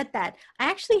 someone said that. I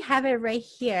actually have it right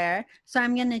here, so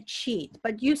I'm gonna cheat,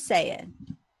 but you say it.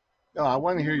 No, I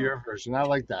want to hear your version. I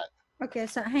like that. Okay,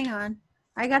 so hang on.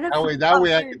 I gotta That way, find. that Oh,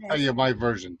 way I here can it tell is. you my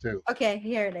version too. Okay,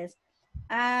 here it is.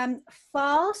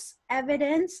 False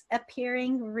evidence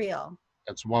appearing real.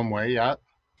 That's one way. Yeah.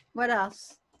 What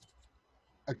else?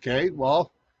 Okay.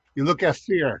 Well, you look at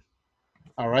fear.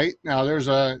 All right. Now there's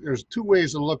two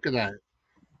ways of looking at it.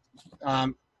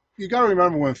 You got to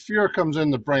remember when fear comes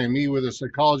in the brain. Me with a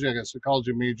psychology, I got a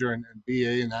psychology major and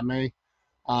BA and MA.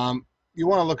 You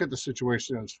want to look at the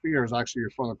situation as fear is actually your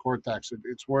frontal cortex.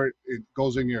 It's where it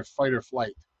goes in your fight or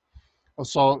flight.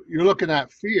 So you're looking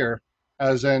at fear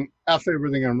as an F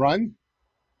everything and run,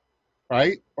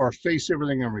 right? Or face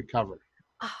everything and recover.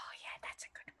 Oh yeah, that's a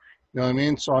good You know what I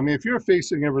mean? So I mean, if you're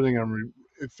facing everything and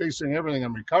facing everything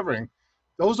and recovering,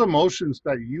 those emotions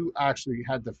that you actually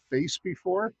had to face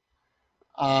before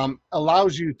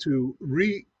allows you to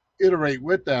reiterate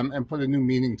with them and put a new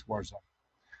meaning towards them.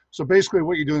 So basically,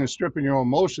 what you're doing is stripping your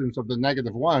emotions of the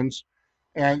negative ones.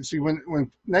 And see, when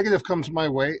negative comes my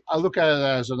way, I look at it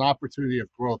as an opportunity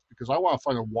of growth because I want to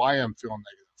find out why I'm feeling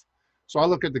negative. So I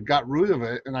look at the gut root of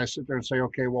it and I sit there and say,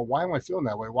 okay, well, why am I feeling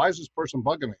that way? Why is this person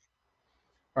bugging me?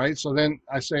 Right. So then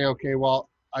I say, okay, well,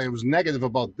 I was negative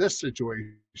about this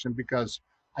situation because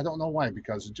I don't know why,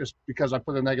 because it's just because I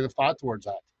put a negative thought towards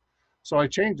that. So I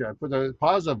change it, I put a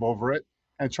positive over it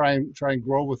and try and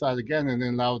grow with that again and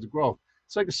then allow it to grow.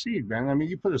 It's like a seed, man. I mean,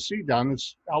 you put a seed down,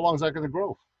 it's how long is that going to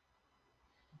grow?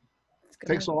 It's It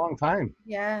gonna, takes a long time.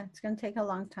 yeah, it's gonna take a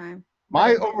long time, but My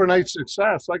it. overnight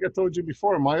success, like I told you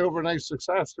before, my overnight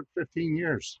success took 15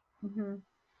 years. Mm-hmm,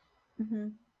 mm-hmm.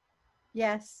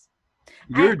 Yes.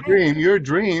 I Your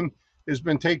dream has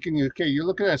been taking you, okay, you're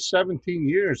looking at 17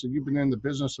 years that you've been in the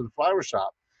business of the flower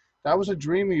shop. That was a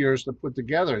dream of yours to put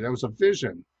together. That was a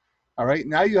vision. All right.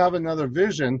 Now you have another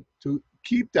vision to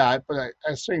keep that, but at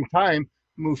the same time,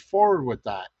 move forward with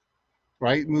that,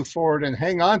 right? Move forward and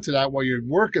hang on to that while you're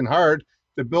working hard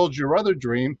to build your other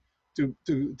dream to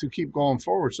keep going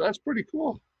forward. So that's pretty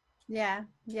cool. Yeah,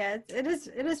 yeah, it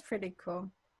is pretty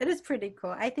cool. It is pretty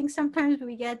cool. I think sometimes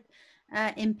we get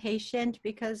impatient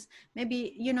because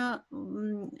maybe,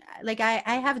 like I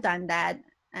have done that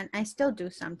and I still do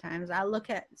sometimes. I'll look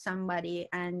at somebody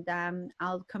and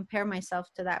I'll compare myself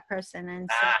to that person and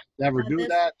say, Never oh, do this,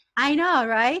 that. I know,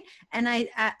 right? And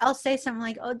I'll say something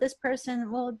like, oh, this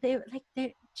person, well, they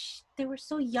were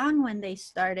so young when they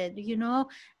started,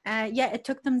 yeah, it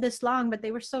took them this long, but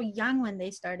they were so young when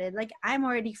they started. Like I'm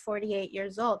already 48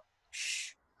 years old.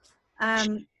 Shh.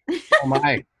 Um, Oh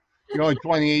my, you're only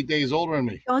 28 days older than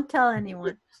me. don't tell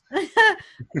anyone.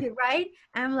 Right?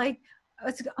 I'm like,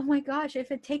 oh my gosh,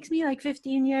 if it takes me like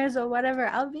 15 years or whatever,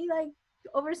 I'll be like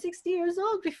over 60 years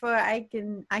old before I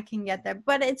can get there.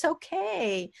 But it's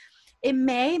okay. It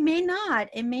may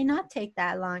not take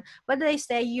that long. What do they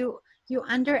say? You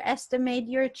underestimate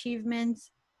your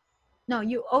achievements. No,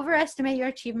 you overestimate your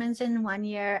achievements in 1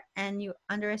 year and you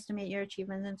underestimate your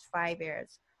achievements in 5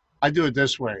 years. I do it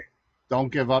this way. Don't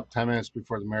give up 10 minutes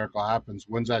before the miracle happens.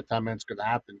 When's that 10 minutes going to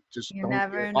happen? Just You don't give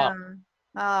never up. know.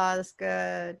 Oh, that's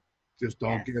good. Just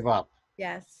don't Yes. give up.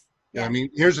 Yes. You know what I Yes. mean?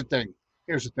 Here's the thing.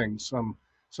 Here's the thing.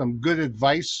 Some good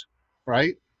advice,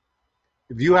 right?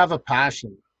 If you have a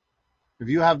passion, if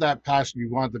you have that passion, you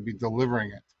want to be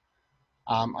delivering it.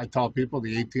 I tell people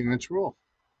the 18-inch rule.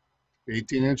 The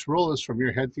 18-inch rule is from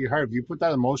your head to your heart. If you put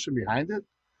that emotion behind it,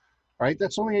 right?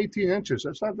 That's only 18 inches.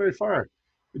 That's not very far.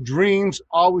 Dreams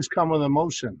always come with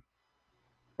emotion,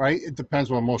 right? It depends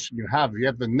what emotion you have. If you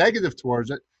have the negative towards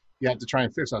it, you have to try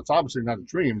and fix that. It's obviously not a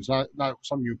dream. It's not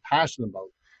something you're passionate about.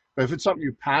 But if it's something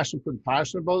you're passionate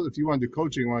about, if you want to do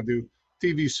coaching, you want to do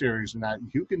TV series and that,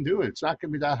 you can do it. It's not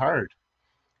going to be that hard.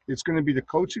 It's going to be the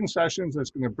coaching sessions that's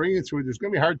going to bring you through it. There's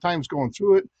going to be hard times going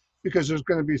through it, because there's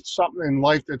going to be something in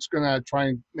life that's going to try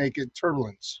and make it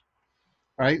turbulence,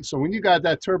 right? So when you got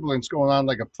that turbulence going on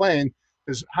like a plane,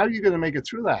 is how are you going to make it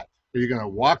through that? Are you going to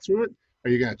walk through it? Are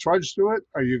you going to trudge through it?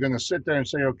 Are you going to sit there and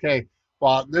say, okay,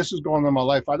 well, this is going on in my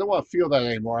life. I don't want to feel that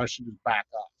anymore. I should just back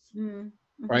up,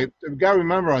 right? You've got to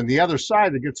remember on the other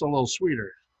side, it gets a little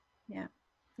sweeter. Yeah.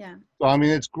 Yeah. So, I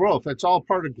mean, it's growth. It's all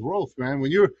part of growth, man.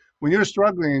 When you're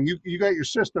struggling and you got your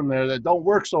system there that don't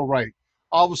work so right,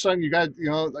 all of a sudden you got,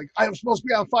 like I was supposed to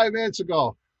be on 5 minutes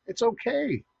ago. It's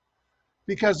okay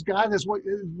because God has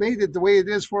made it the way it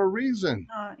is for a reason.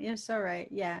 Oh, you're so right.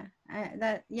 Yeah.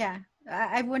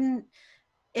 I wouldn't,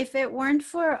 if it weren't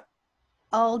for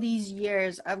all these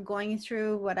years of going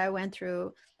through what I went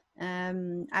through,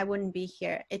 I wouldn't be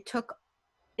here. It took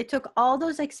all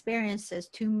those experiences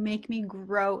to make me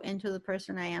grow into the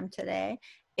person I am today.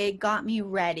 It got me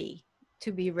ready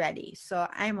to be ready. So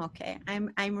I'm okay.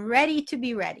 I'm ready to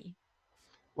be ready.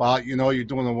 Well, you're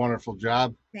doing a wonderful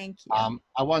job. Thank you.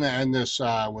 I want to end this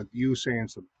with you saying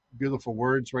some beautiful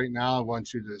words right now. I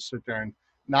want you to sit there and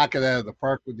knock it out of the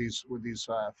park with these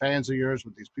fans of yours,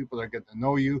 with these people that get to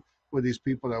know you, with these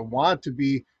people that want to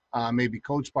be maybe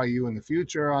coached by you in the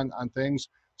future on things.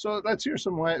 So let's hear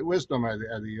some wisdom at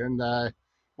the end.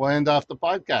 We'll end off the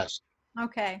podcast.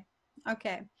 Okay.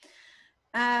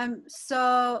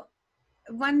 So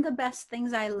one of the best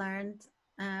things I learned,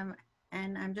 and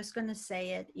I'm just going to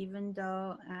say it, even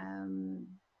though,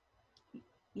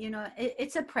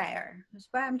 it's a prayer,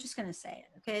 but I'm just going to say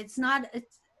it. Okay.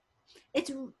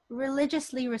 It's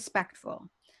religiously respectful.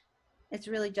 It's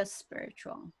really just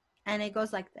spiritual. And it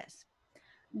goes like this.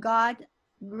 God,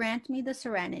 grant me the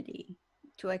serenity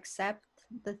to accept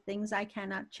the things I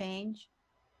cannot change,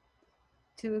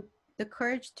 to the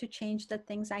courage to change the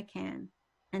things I can,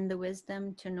 and the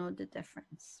wisdom to know the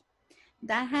difference.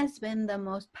 That has been the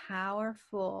most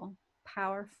powerful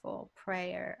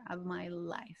prayer of my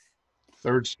life.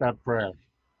 Third step prayer.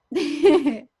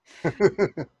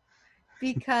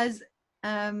 Because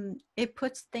it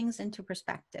puts things into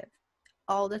perspective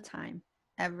all the time,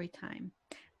 every time.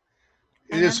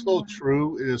 It is so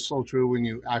true. It is so true when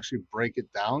you actually break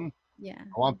it down. Yeah.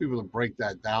 I want people to break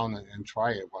that down and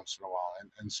try it once in a while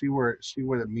and see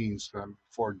what it means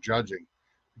for judging,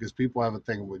 because people have a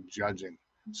thing with judging.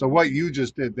 So what you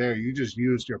just did there, you just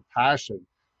used your passion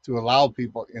to allow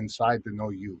people inside to know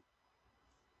you.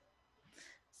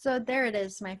 So there it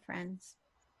is, my friends.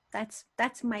 That's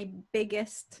my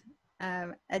biggest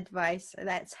advice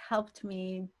that's helped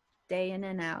me day in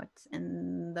and out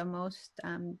in the most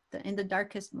in the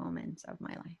darkest moments of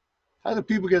my life. How do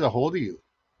people get a hold of you?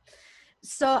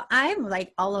 So I'm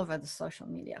like all over the social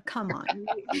media. Come on.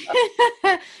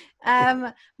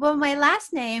 Well, my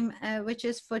last name, which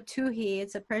is Fotoohi,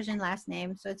 it's a Persian last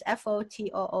name, so it's Fotoohi.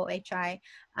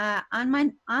 I'm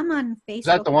on Facebook. Is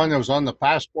that the one that was on the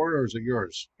passport, or is it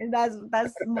yours?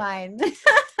 That's mine.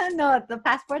 No, the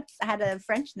passport had a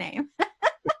French name.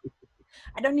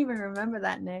 I don't even remember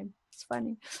that name. It's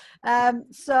funny.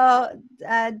 So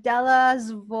Dela's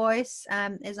Voice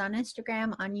is on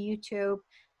Instagram, on YouTube.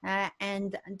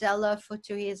 And Dela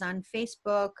Fotoohi is on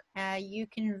Facebook. You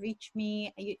can reach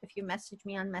me if you message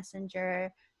me on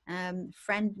Messenger,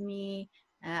 friend me.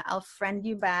 I'll friend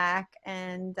you back,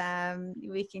 and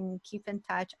we can keep in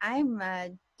touch. I'm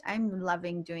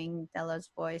loving doing Dela's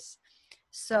Voice.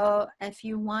 So if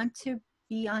you want to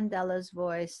be on Dela's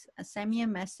Voice, send me a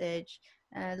message.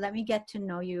 Let me get to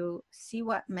know you. See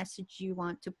what message you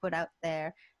want to put out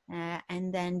there.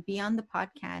 And then be on the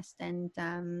podcast, and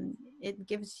it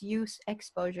gives you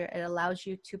exposure. It allows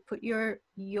you to put your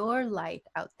light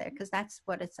out there, because that's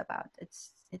what it's about.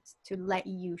 It's to let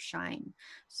you shine.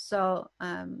 So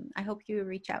I hope you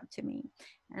reach out to me,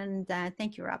 and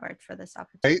thank you, Robert, for this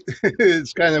opportunity.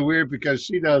 It's kind of weird because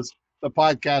she does the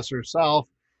podcast herself,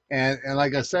 and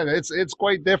like I said, it's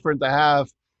quite different to have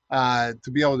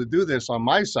to be able to do this on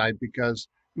my side, because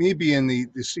me being the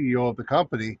CEO of the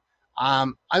company, I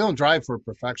don't drive for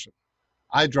perfection.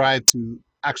 I drive to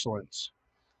excellence,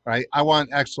 right? I want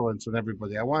excellence in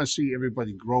everybody. I want to see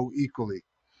everybody grow equally.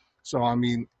 So, I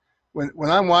mean, when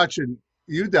I'm watching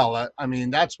you, Dela, I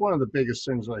mean, that's one of the biggest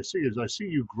things that I see is I see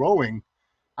you growing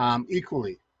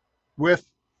equally with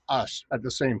us at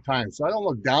the same time. So I don't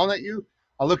look down at you.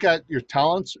 I look at your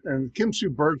talents, and Kim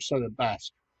Sue Berg said it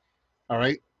best. All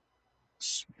right.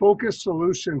 Focus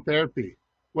solution therapy.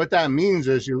 What that means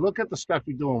is you look at the stuff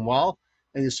you're doing well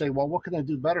and you say, well, what can I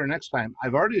do better next time?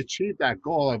 I've already achieved that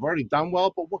goal. I've already done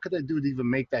well, but what can I do to even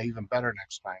make that even better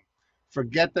next time?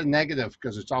 Forget the negative,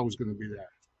 because it's always going to be there.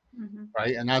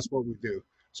 Right? And that's what we do.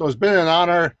 So it's been an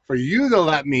honor for you to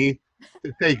let me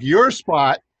to take your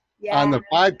spot on Yeah. the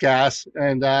podcast,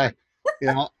 and you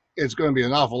know, it's going to be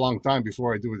an awful long time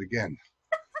before I do it again.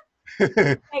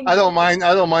 Thank you. I don't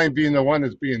mind being the one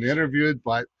that's being interviewed,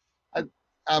 but I,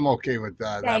 I'm okay with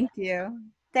that. Thank you.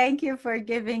 Thank you for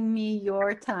giving me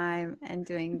your time and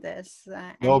doing this.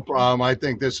 No And problem. I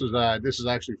think this is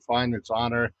actually fun. It's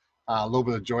honor, a little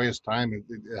bit of joyous time.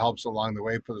 It helps along the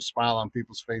way, put a smile on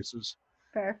people's faces.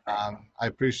 perfect. I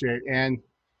appreciate it, and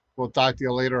we'll talk to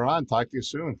you later on. Talk to you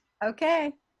soon.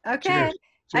 Okay. Okay. Cheers.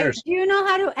 Cheers. Do you know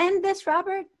how to end this,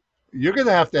 Robert? You're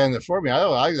gonna have to end it for me. I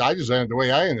don't. I just ended the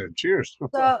way I ended. Cheers.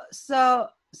 So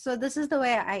this is the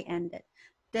way I end it.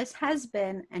 This has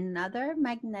been another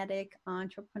Magnetic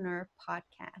Entrepreneur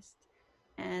podcast,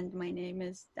 and my name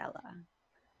is Dela.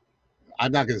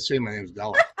 I'm not gonna say my name's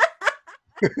Dela.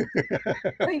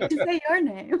 Oh, you can say your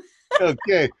name.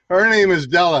 Okay, her name is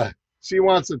Dela. She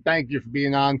wants to thank you for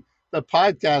being on the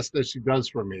podcast that she does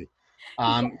for me.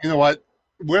 You know what?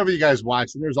 Wherever you guys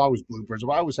watch, and there's always bloopers.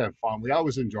 We always have fun. We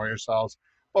always enjoy ourselves,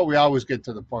 but we always get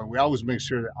to the point. We always make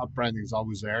sure that upbranding is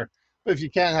always there. But if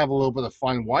you can't have a little bit of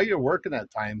fun while you're working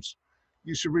at times,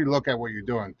 you should relook at what you're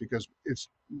doing, because it's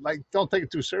like, don't take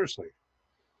it too seriously.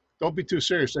 Don't be too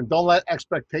serious, and don't let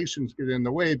expectations get in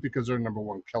the way, because they're number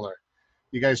one killer.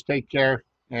 You guys take care.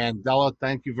 And Dela,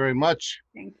 thank you very much.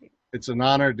 Thank you. It's an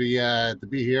honor to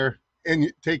be here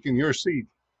and taking your seat.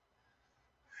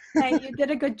 Hey, you did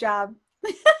a good job.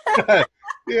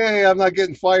 Yay, I'm not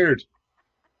getting fired.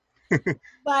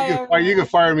 Bye. You can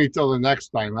fire me till the next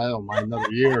time. I don't mind,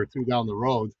 another year or two down the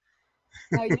road.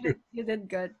 No, you did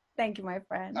good. Thank you, my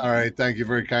friend. All right. Thank you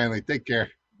very kindly. Take care.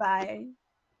 Bye.